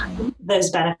those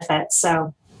benefits.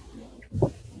 So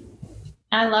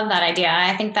I love that idea.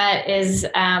 I think that is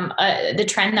the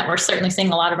trend that we're certainly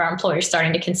seeing a lot of our employers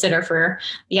starting to consider for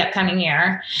the upcoming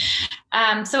year.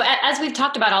 So as we've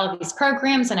talked about all of these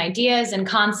programs and ideas and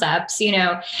concepts,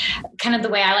 kind of the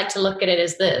way I like to look at it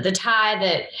is the tie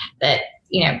that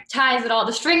ties it all,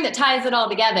 the string that ties it all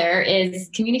together is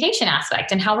communication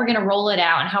aspect and how we're going to roll it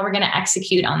out and how we're going to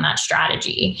execute on that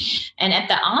strategy. And at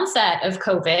the onset of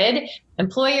COVID,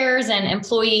 employers and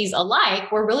employees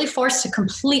alike were really forced to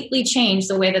completely change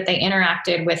the way that they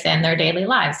interacted within their daily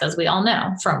lives. As we all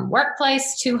know, from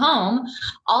workplace to home,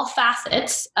 all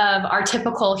facets of our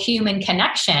typical human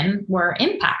connection were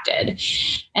impacted.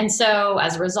 And so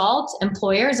as a result,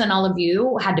 employers and all of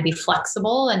you had to be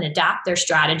flexible and adapt their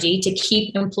strategy to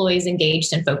keep employees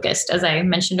engaged and focused. As I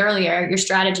mentioned earlier, your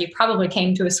strategy probably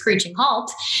came to a screeching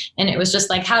halt, and it was just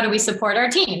like, how do we support our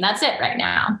team? That's it right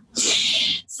now.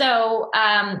 So,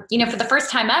 for the first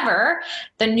time ever,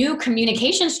 the new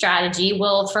communication strategy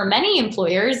will, for many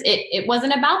employers, it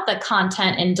wasn't about the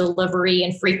content and delivery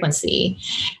and frequency.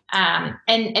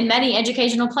 And many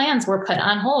educational plans were put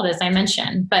on hold, as I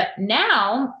mentioned. But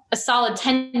now, a solid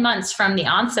 10 months from the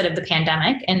onset of the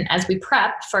pandemic, and as we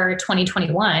prep for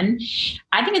 2021,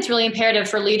 I think it's really imperative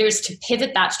for leaders to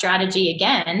pivot that strategy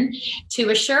again to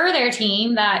assure their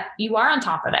team that you are on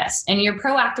top of this and you're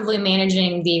proactively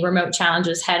managing the remote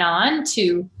challenges head on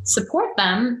to support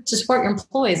them, to support your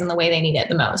employees in the way they need it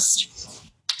the most.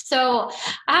 So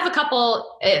I have a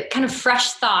couple kind of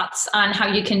fresh thoughts on how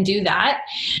you can do that.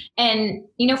 And,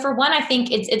 for one, I think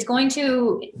it's going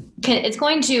to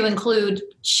include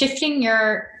shifting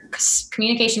your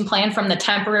communication plan from the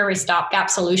temporary stopgap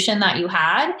solution that you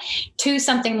had to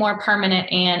something more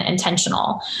permanent and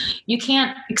intentional. You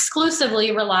can't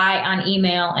exclusively rely on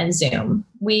email and Zoom.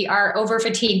 We are over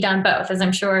fatigued on both, as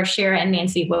I'm sure Shira and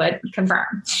Nancy would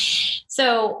confirm.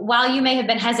 So while you may have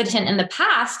been hesitant in the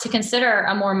past to consider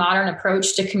a more modern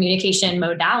approach to communication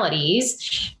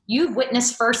modalities, you've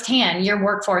witnessed firsthand your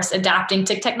workforce adapting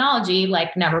to technology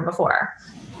like never before.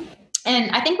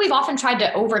 And I think we've often tried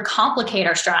to overcomplicate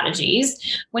our strategies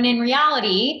when in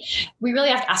reality, we really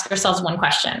have to ask ourselves one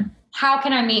question: how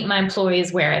can I meet my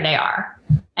employees where they are?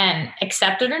 And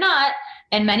accept it or not,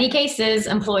 in many cases,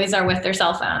 employees are with their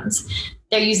cell phones.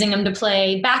 They're using them to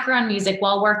play background music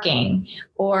while working,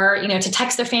 or, to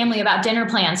text their family about dinner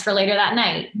plans for later that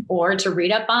night, or to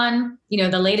read up on,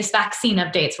 the latest vaccine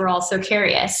updates. We're all so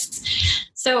curious.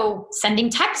 So sending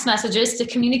text messages to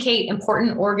communicate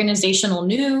important organizational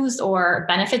news or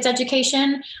benefits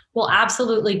education will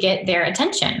absolutely get their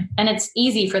attention. And it's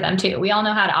easy for them too. We all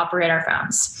know how to operate our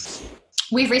phones.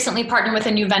 We've recently partnered with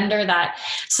a new vendor that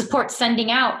supports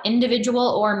sending out individual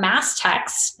or mass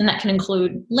text, and that can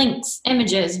include links,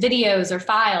 images, videos, or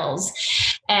files.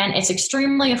 And it's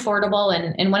extremely affordable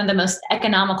and one of the most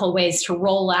economical ways to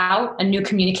roll out a new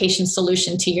communication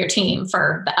solution to your team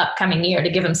for the upcoming year to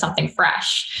give them something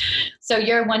fresh. So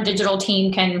your One Digital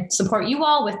team can support you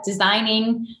all with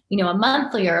designing, a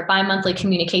monthly or a bi-monthly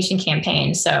communication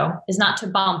campaign. So it's not to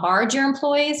bombard your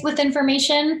employees with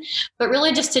information, but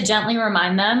really just to gently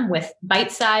remind them with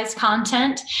bite-sized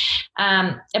content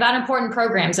about important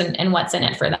programs and what's in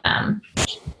it for them.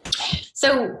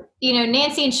 So,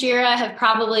 Nancy and Shira have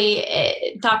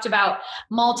probably talked about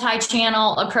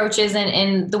multi-channel approaches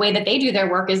in the way that they do their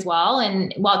work as well.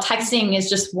 And while texting is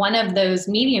just one of those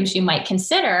mediums you might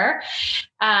consider,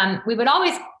 we would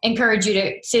always encourage you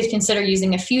to consider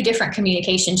using a few different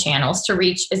communication channels to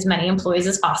reach as many employees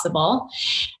as possible.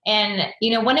 And,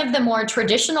 one of the more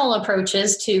traditional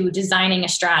approaches to designing a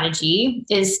strategy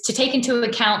is to take into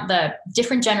account the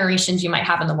different generations you might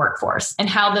have in the workforce and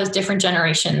how those different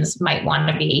generations might want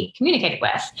to be communicated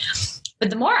with. But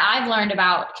the more I've learned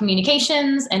about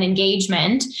communications and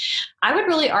engagement, I would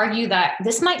really argue that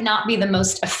this might not be the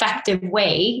most effective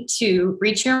way to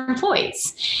reach your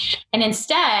employees. And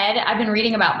instead, I've been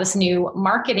reading about this new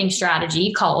marketing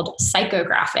strategy called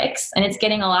psychographics, and it's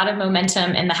getting a lot of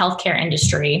momentum in the healthcare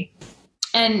industry.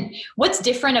 And what's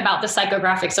different about the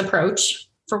psychographics approach?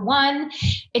 For one,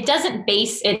 it doesn't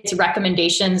base its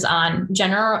recommendations on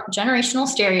generational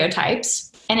stereotypes.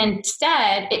 And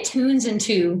instead, it tunes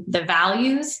into the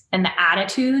values and the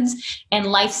attitudes and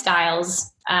lifestyles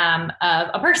of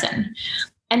a person.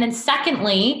 And then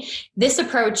secondly, this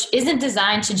approach isn't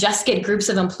designed to just get groups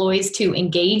of employees to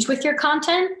engage with your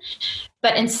content,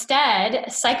 but instead,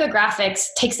 psychographics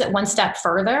takes it one step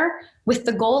further with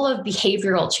the goal of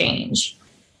behavioral change.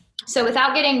 So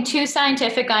without getting too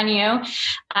scientific on you,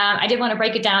 I did want to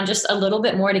break it down just a little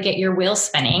bit more to get your wheels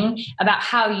spinning about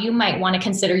how you might want to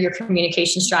consider your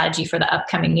communication strategy for the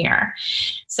upcoming year.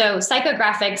 So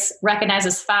psychographics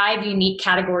recognizes 5 unique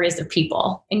categories of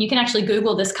people. And you can actually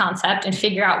Google this concept and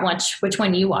figure out which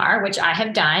one you are, which I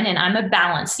have done. And I'm a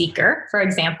balance seeker, for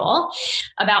example.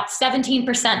 About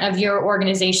 17% of your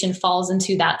organization falls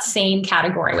into that same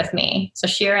category with me. So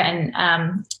Shira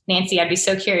and Nancy, I'd be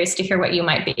so curious to hear what you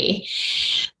might be.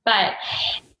 But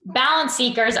balance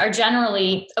seekers are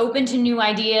generally open to new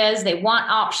ideas. They want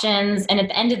options. And at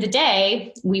the end of the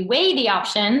day, we weigh the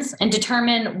options and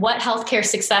determine what healthcare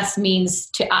success means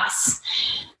to us.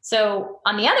 So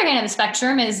on the other hand of the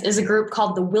spectrum is a group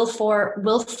called the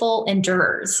willful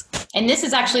endurers. And this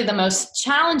is actually the most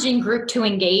challenging group to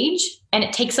engage. And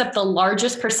it takes up the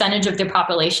largest percentage of their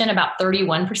population. About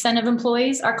 31% of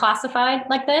employees are classified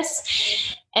like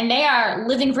this. And they are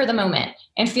living for the moment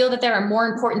and feel that there are more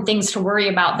important things to worry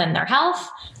about than their health.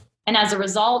 And as a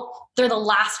result, they're the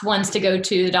last ones to go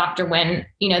to the doctor when,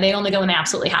 they only go when they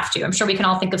absolutely have to. I'm sure we can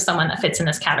all think of someone that fits in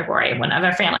this category, one of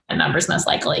our family members most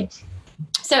likely.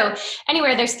 So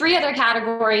anyway, there's 3 other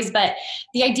categories, but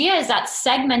the idea is that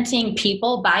segmenting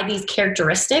people by these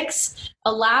characteristics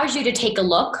allows you to take a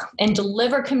look and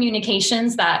deliver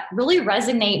communications that really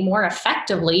resonate more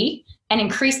effectively and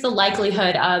increase the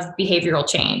likelihood of behavioral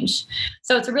change.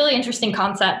 So it's a really interesting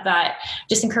concept that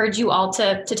just encourage you all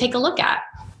to take a look at.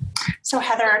 So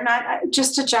Heather,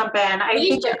 just to jump in, I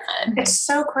think it's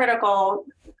so critical.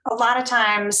 A lot of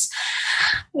times,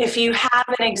 if you have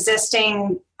an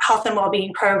existing health and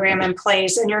well-being program in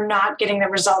place and you're not getting the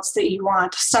results that you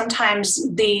want, sometimes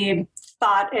the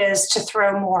thought is to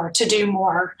throw more, to do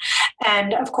more.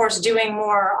 And of course, doing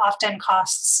more often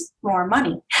costs more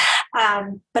money.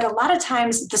 But a lot of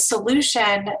times the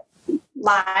solution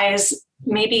lies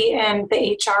maybe in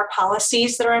the HR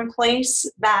policies that are in place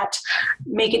that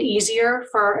make it easier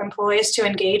for employees to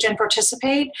engage and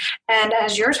participate. And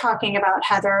as you're talking about,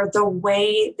 Heather, the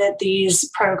way that these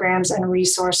programs and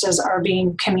resources are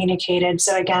being communicated.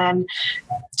 So again,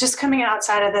 just coming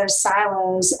outside of those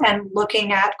silos and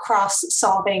looking at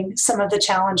cross-solving some of the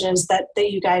challenges that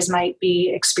you guys might be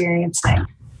experiencing.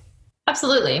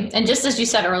 Absolutely. And just as you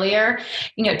said earlier,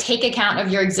 take account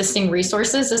of your existing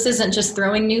resources. This isn't just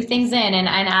throwing new things in and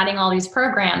adding all these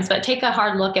programs, but take a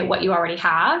hard look at what you already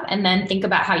have and then think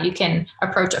about how you can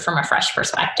approach it from a fresh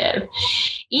perspective.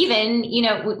 Even,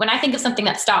 when I think of something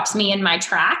that stops me in my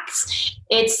tracks,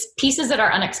 It's pieces that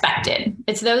are unexpected.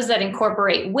 It's those that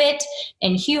incorporate wit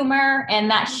and humor and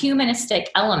that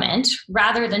humanistic element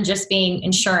rather than just being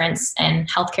insurance and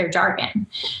healthcare jargon.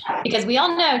 Because we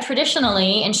all know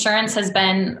traditionally insurance has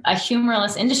been a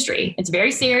humorless industry. It's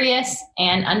very serious,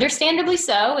 and understandably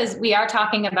so, as we are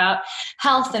talking about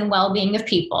health and well-being of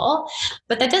people.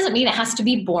 But that doesn't mean it has to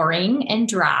be boring and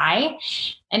dry.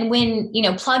 And when,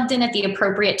 plugged in at the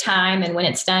appropriate time and when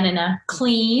it's done in a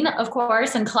clean, of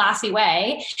course, and classy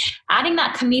way, adding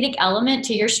that comedic element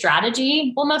to your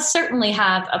strategy will most certainly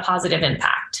have a positive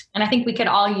impact. And I think we could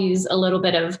all use a little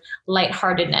bit of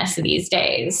lightheartedness these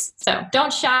days. So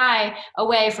don't shy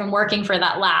away from working for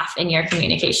that laugh in your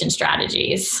communication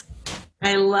strategies.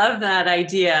 I love that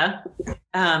idea.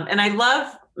 And I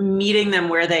love meeting them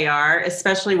where they are,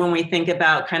 especially when we think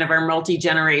about kind of our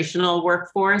multi-generational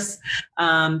workforce,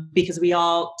 because we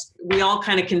all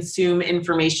kind of consume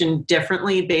information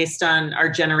differently based on our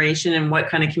generation and what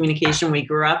kind of communication we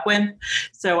grew up with.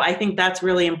 So I think that's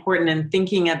really important in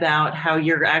thinking about how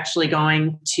you're actually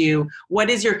what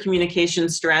is your communication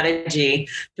strategy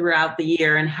throughout the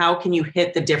year, and how can you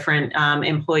hit the different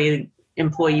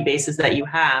employee bases that you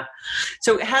have.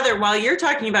 So Heather, while you're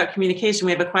talking about communication,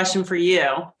 we have a question for you.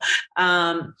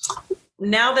 Now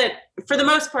that for the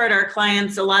most part, our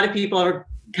clients, a lot of people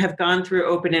have gone through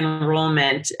open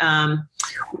enrollment.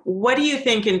 What do you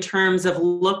think in terms of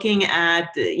looking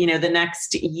at, the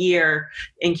next year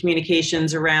in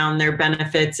communications around their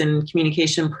benefits and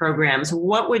communication programs?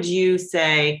 What would you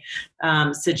say,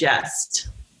 suggest?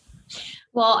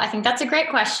 Well, I think that's a great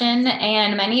question.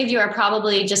 And many of you are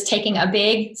probably just taking a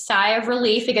big sigh of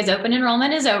relief because open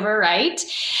enrollment is over, right?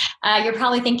 You're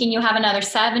probably thinking you have another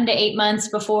 7 to 8 months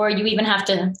before you even have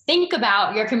to think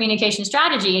about your communication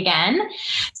strategy again.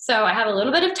 So I have a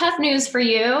little bit of tough news for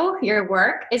you. Your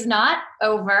work is not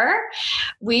over.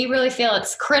 We really feel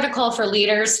it's critical for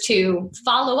leaders to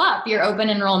follow up your open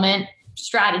enrollment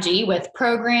strategy with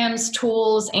programs,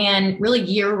 tools, and really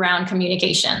year-round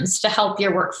communications to help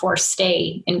your workforce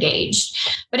stay engaged.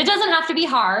 But it doesn't have to be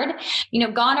hard.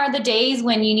 Gone are the days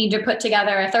when you need to put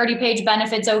together a 30-page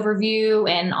benefits overview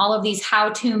and all of these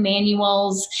how-to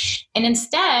manuals. And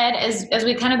instead, as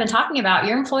we've kind of been talking about,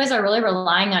 your employees are really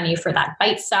relying on you for that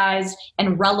bite-sized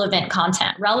and relevant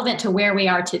content, relevant to where we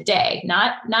are today,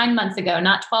 not 9 months ago,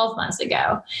 not 12 months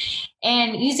ago.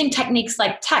 And using techniques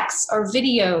like text or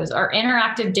videos or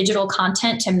interactive digital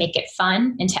content to make it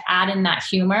fun and to add in that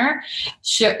humor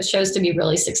shows to be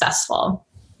really successful.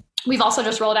 We've also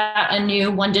just rolled out a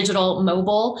new One Digital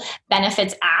mobile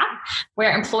benefits app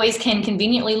where employees can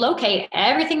conveniently locate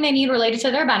everything they need related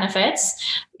to their benefits,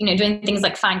 doing things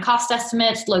like find cost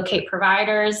estimates, locate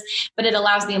providers, but it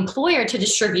allows the employer to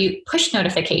distribute push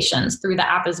notifications through the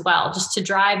app as well, just to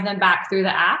drive them back through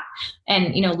the app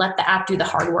and, let the app do the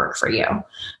hard work for you.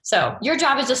 So your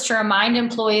job is just to remind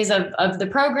employees of the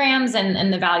programs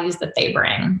and the values that they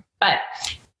bring. But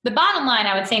the bottom line,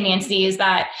 I would say, Nancy, is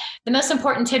that the most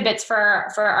important tidbits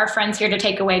for our friends here to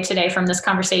take away today from this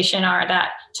conversation are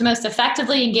that to most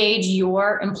effectively engage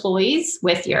your employees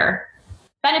with your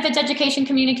benefits, education,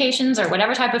 communications, or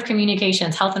whatever type of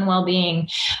communications, health and well-being,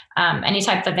 any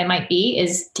type that they might be,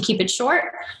 is to keep it short,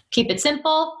 keep it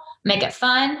simple, make it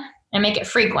fun, and make it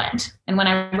frequent. And when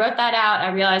I wrote that out,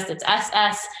 I realized it's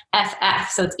SSFF.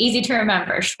 So it's easy to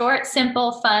remember: short,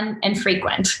 simple, fun, and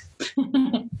frequent.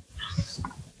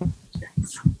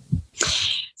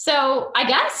 So I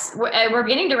guess we're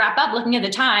beginning to wrap up looking at the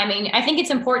time. I think it's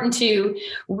important to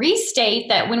restate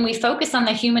that when we focus on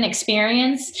the human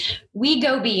experience, we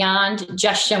go beyond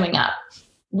just showing up.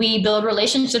 We build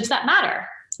relationships that matter.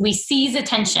 We seize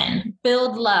attention,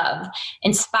 build love,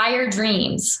 inspire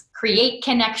dreams, create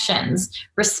connections,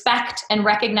 respect and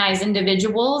recognize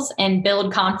individuals, and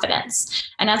build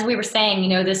confidence. And as we were saying,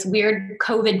 this weird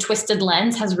COVID twisted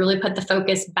lens has really put the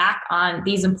focus back on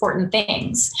these important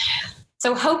things.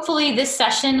 So hopefully this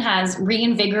session has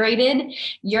reinvigorated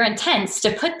your intents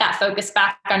to put that focus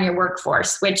back on your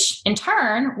workforce, which in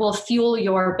turn will fuel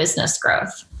your business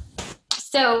growth.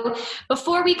 So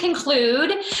before we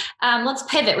conclude, let's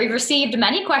pivot. We've received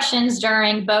many questions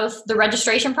during both the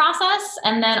registration process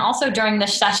and then also during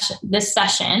this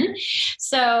session.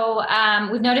 So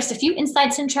we've noticed a few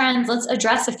insights and trends. Let's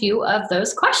address a few of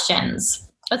those questions.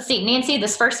 Let's see, Nancy,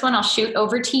 this first one I'll shoot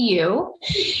over to you.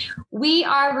 We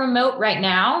are remote right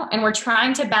now, and we're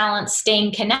trying to balance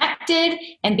staying connected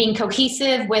and being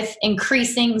cohesive with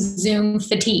increasing Zoom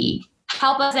fatigue.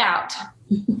 Help us out.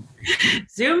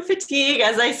 Zoom fatigue,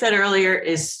 as I said earlier,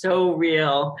 is so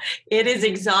real. It is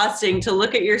exhausting to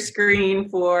look at your screen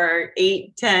for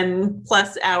 8, 10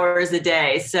 plus hours a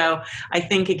day. So I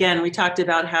think, again, we talked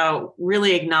about how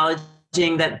really acknowledging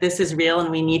that this is real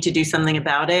and we need to do something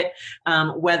about it,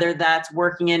 whether that's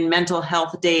working in mental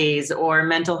health days or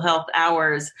mental health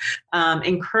hours,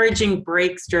 encouraging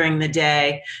breaks during the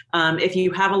day. If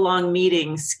you have a long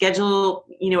meeting, schedule,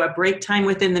 a break time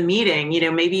within the meeting.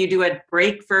 Maybe you do a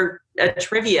break for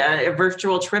a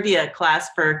virtual trivia class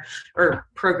or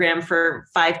program for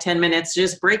 5-10 minutes.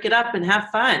 Just break it up and have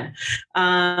fun.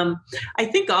 I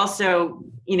think also,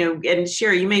 and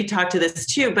Sherry, you may talk to this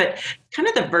too, but kind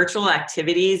of the virtual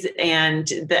activities and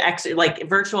the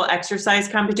virtual exercise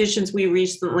competitions. We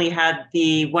recently had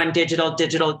the One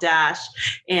Digital Dash,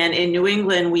 and in New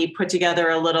England, we put together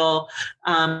a little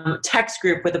text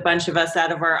group with a bunch of us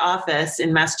out of our office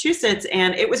in Massachusetts,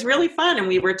 and it was really fun. And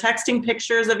we were texting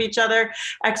pictures of each other,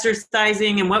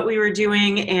 exercising and what we were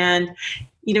doing, and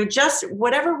just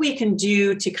whatever we can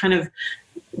do to kind of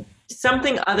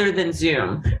something other than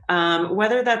Zoom,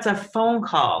 whether that's a phone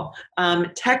call,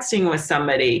 texting with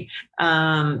somebody,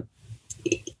 even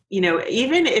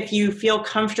if you feel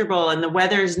comfortable and the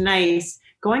weather's nice,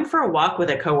 going for a walk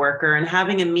with a coworker and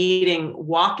having a meeting,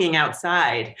 walking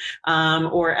outside,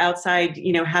 or outside,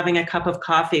 having a cup of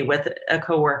coffee with a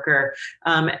coworker,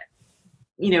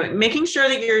 making sure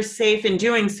that you're safe in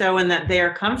doing so and that they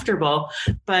are comfortable,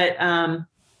 but,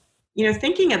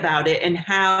 thinking about it and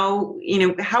how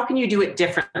can you do it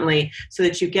differently so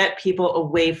that you get people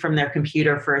away from their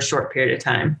computer for a short period of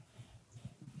time.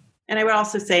 And I would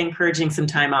also say encouraging some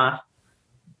time off.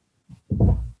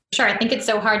 Sure. I think it's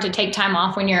so hard to take time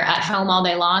off when you're at home all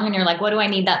day long and you're like, what do I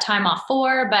need that time off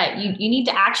for? But you need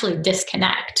to actually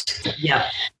disconnect. Yeah.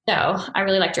 So I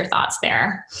really liked your thoughts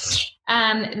there.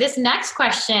 This next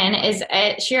question is,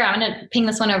 Shira, I'm going to ping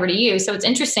this one over to you. So it's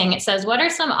interesting. It says, what are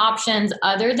some options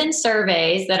other than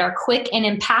surveys that are quick and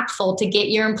impactful to get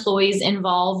your employees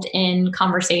involved in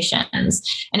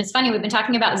conversations? And it's funny, we've been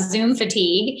talking about Zoom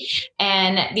fatigue.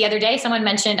 And the other day, someone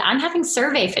mentioned, I'm having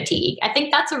survey fatigue. I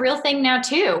think that's a real thing now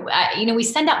too. We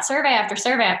send out survey after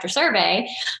survey after survey.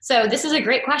 So this is a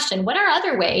great question. What are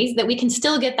other ways that we can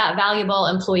still get that valuable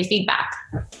employee feedback?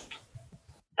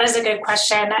 That is a good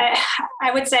question.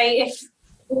 I would say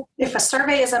if a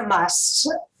survey is a must,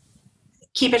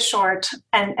 keep it short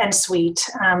and sweet.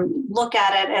 Look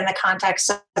at it in the context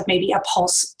of maybe a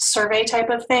pulse survey type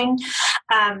of thing.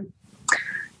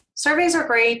 Surveys are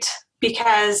great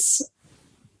because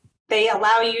they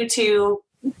allow you to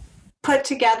put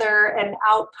together an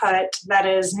output that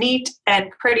is neat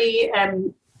and pretty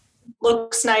and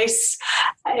looks nice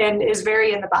and is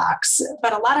very in the box.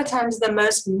 But a lot of times the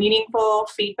most meaningful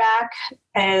feedback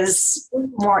is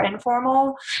more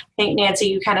informal. I think, Nancy,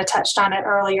 you kind of touched on it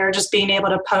earlier, just being able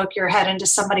to poke your head into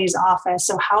somebody's office.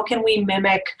 So how can we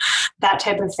mimic that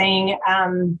type of thing?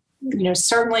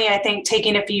 Certainly I think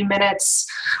taking a few minutes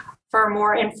for a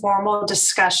more informal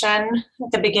discussion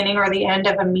at the beginning or the end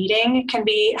of a meeting can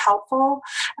be helpful.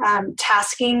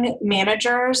 Tasking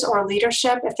managers or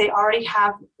leadership, if they already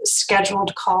have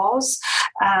scheduled calls,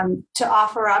 to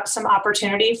offer up some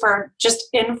opportunity for just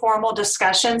informal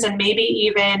discussions and maybe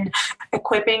even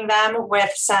equipping them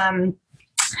with some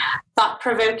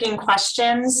thought-provoking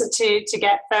questions to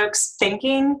get folks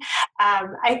thinking.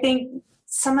 I think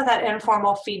some of that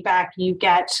informal feedback you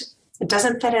get, it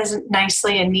doesn't fit as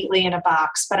nicely and neatly in a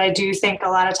box, but I do think a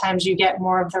lot of times you get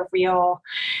more of the real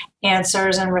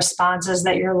answers and responses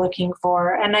that you're looking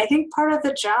for. And I think part of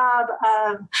the job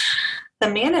of the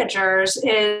managers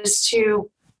is to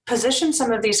position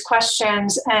some of these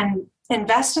questions and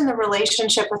invest in the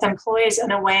relationship with employees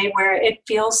in a way where it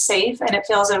feels safe and it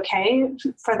feels okay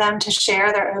for them to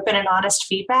share their open and honest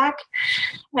feedback.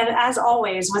 And as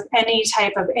always, with any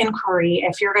type of inquiry,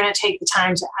 if you're going to take the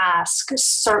time to ask,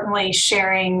 certainly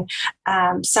sharing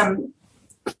some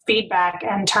feedback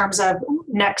in terms of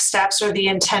next steps or the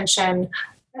intention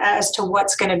as to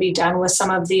what's going to be done with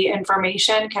some of the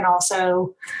information can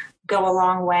also go a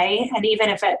long way. And even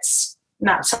if it's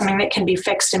not something that can be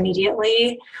fixed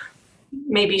immediately,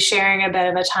 maybe sharing a bit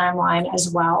of a timeline as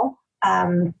well.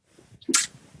 And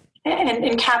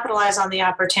capitalize on the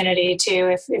opportunity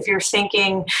too. If you're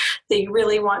thinking that you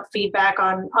really want feedback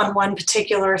on one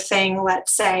particular thing,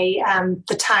 let's say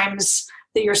the times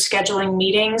that you're scheduling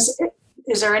meetings,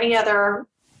 is there any other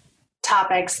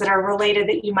topics that are related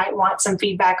that you might want some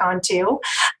feedback on too?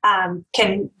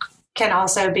 Can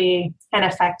also be an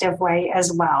effective way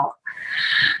as well.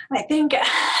 I think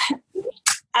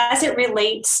as it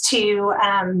relates to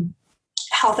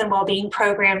health and well-being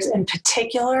programs in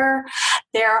particular,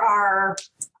 there are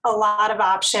a lot of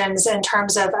options in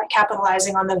terms of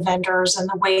capitalizing on the vendors and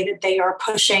the way that they are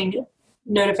pushing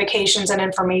notifications and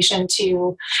information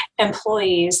to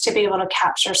employees to be able to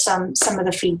capture some of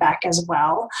the feedback as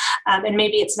well. And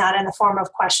maybe it's not in the form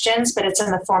of questions, but it's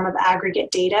in the form of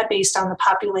aggregate data based on the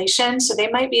population. So they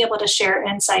might be able to share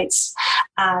insights.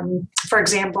 For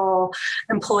example,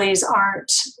 employees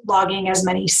aren't logging as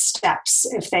many steps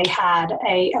if they had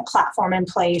a platform in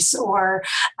place, or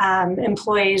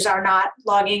employees are not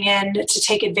logging in to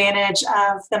take advantage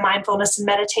of the mindfulness and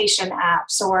meditation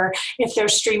apps, or if they're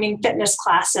streaming fitness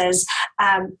classes.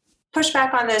 Push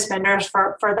back on those vendors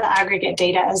for the aggregate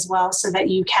data as well, so that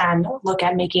you can look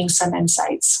at making some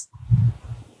insights.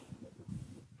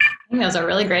 I think those are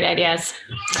really great ideas.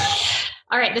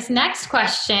 All right, this next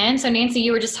question. So Nancy,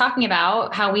 you were just talking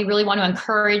about how we really want to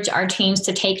encourage our teams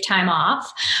to take time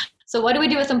off. So what do we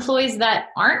do with employees that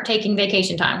aren't taking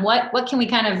vacation time? What can we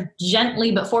kind of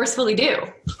gently but forcefully do?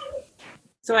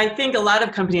 So I think a lot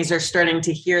of companies are starting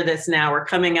to hear this now. We're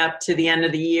coming up to the end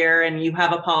of the year and you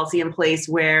have a policy in place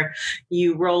where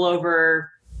you roll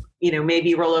over, maybe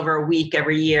you roll over a week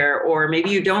every year, or maybe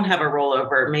you don't have a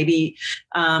rollover. Maybe,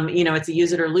 it's a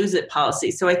use it or lose it policy.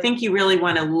 So I think you really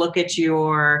want to look at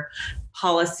your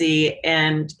policy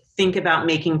and think about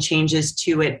making changes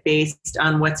to it based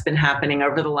on what's been happening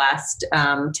over the last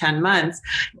 10 months.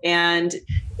 And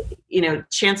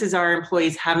chances are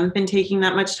employees haven't been taking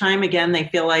that much time. Again, they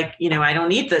feel like, I don't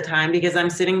need the time because I'm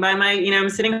sitting by I'm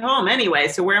sitting home anyway.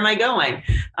 So where am I going?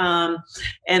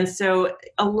 And so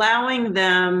allowing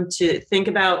them to think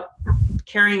about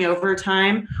carrying over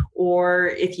time, or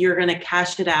if you're going to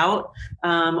cash it out,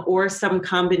 or some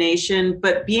combination,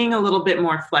 but being a little bit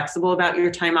more flexible about your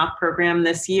time off program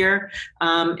this year.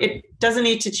 It doesn't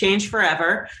need to change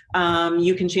forever.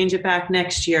 You can change it back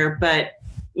next year, but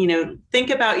think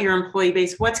about your employee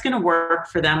base. What's going to work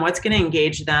for them? What's going to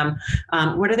engage them?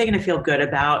 What are they going to feel good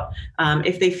about?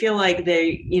 If they feel like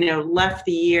they, left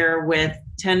the year with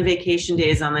 10 vacation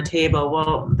days on the table,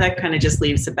 well, that kind of just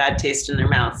leaves a bad taste in their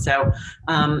mouth. So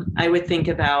I would think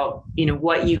about,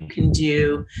 what you can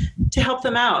do to help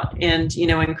them out and,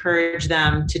 encourage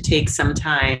them to take some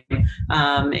time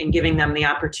and giving them the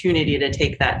opportunity to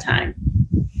take that time.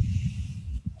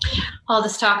 All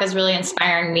this talk is really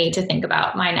inspiring me to think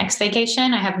about my next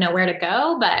vacation. I have nowhere to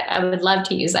go, but I would love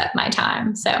to use up my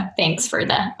time. So thanks for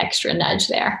the extra nudge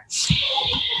there.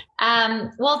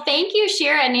 Well, thank you,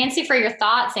 Shira and Nancy, for your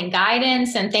thoughts and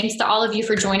guidance. And thanks to all of you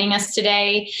for joining us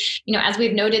today. As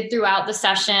we've noted throughout the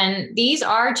session, these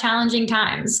are challenging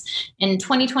times. In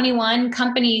 2021,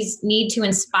 companies need to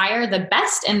inspire the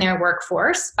best in their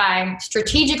workforce by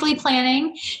strategically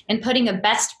planning and putting a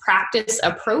best practice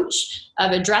approach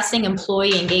of addressing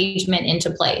employee engagement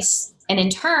into place. And in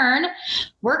turn,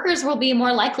 workers will be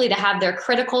more likely to have their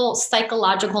critical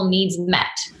psychological needs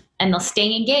met, and they'll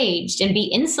stay engaged and be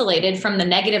insulated from the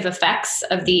negative effects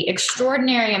of the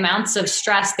extraordinary amounts of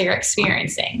stress they're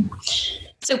experiencing.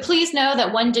 So please know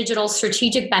that OneDigital's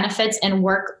strategic benefits and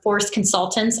workforce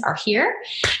consultants are here,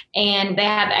 and they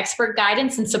have expert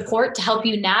guidance and support to help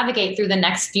you navigate through the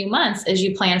next few months as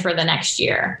you plan for the next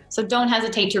year. So don't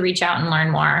hesitate to reach out and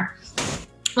learn more.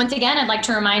 Once again, I'd like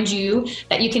to remind you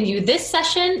that you can view this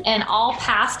session and all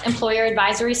past employer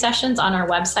advisory sessions on our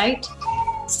website.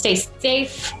 Stay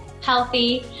safe,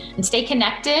 healthy, and stay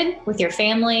connected with your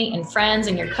family and friends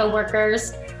and your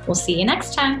coworkers. We'll see you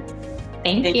next time.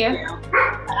 Thank you.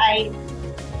 Bye.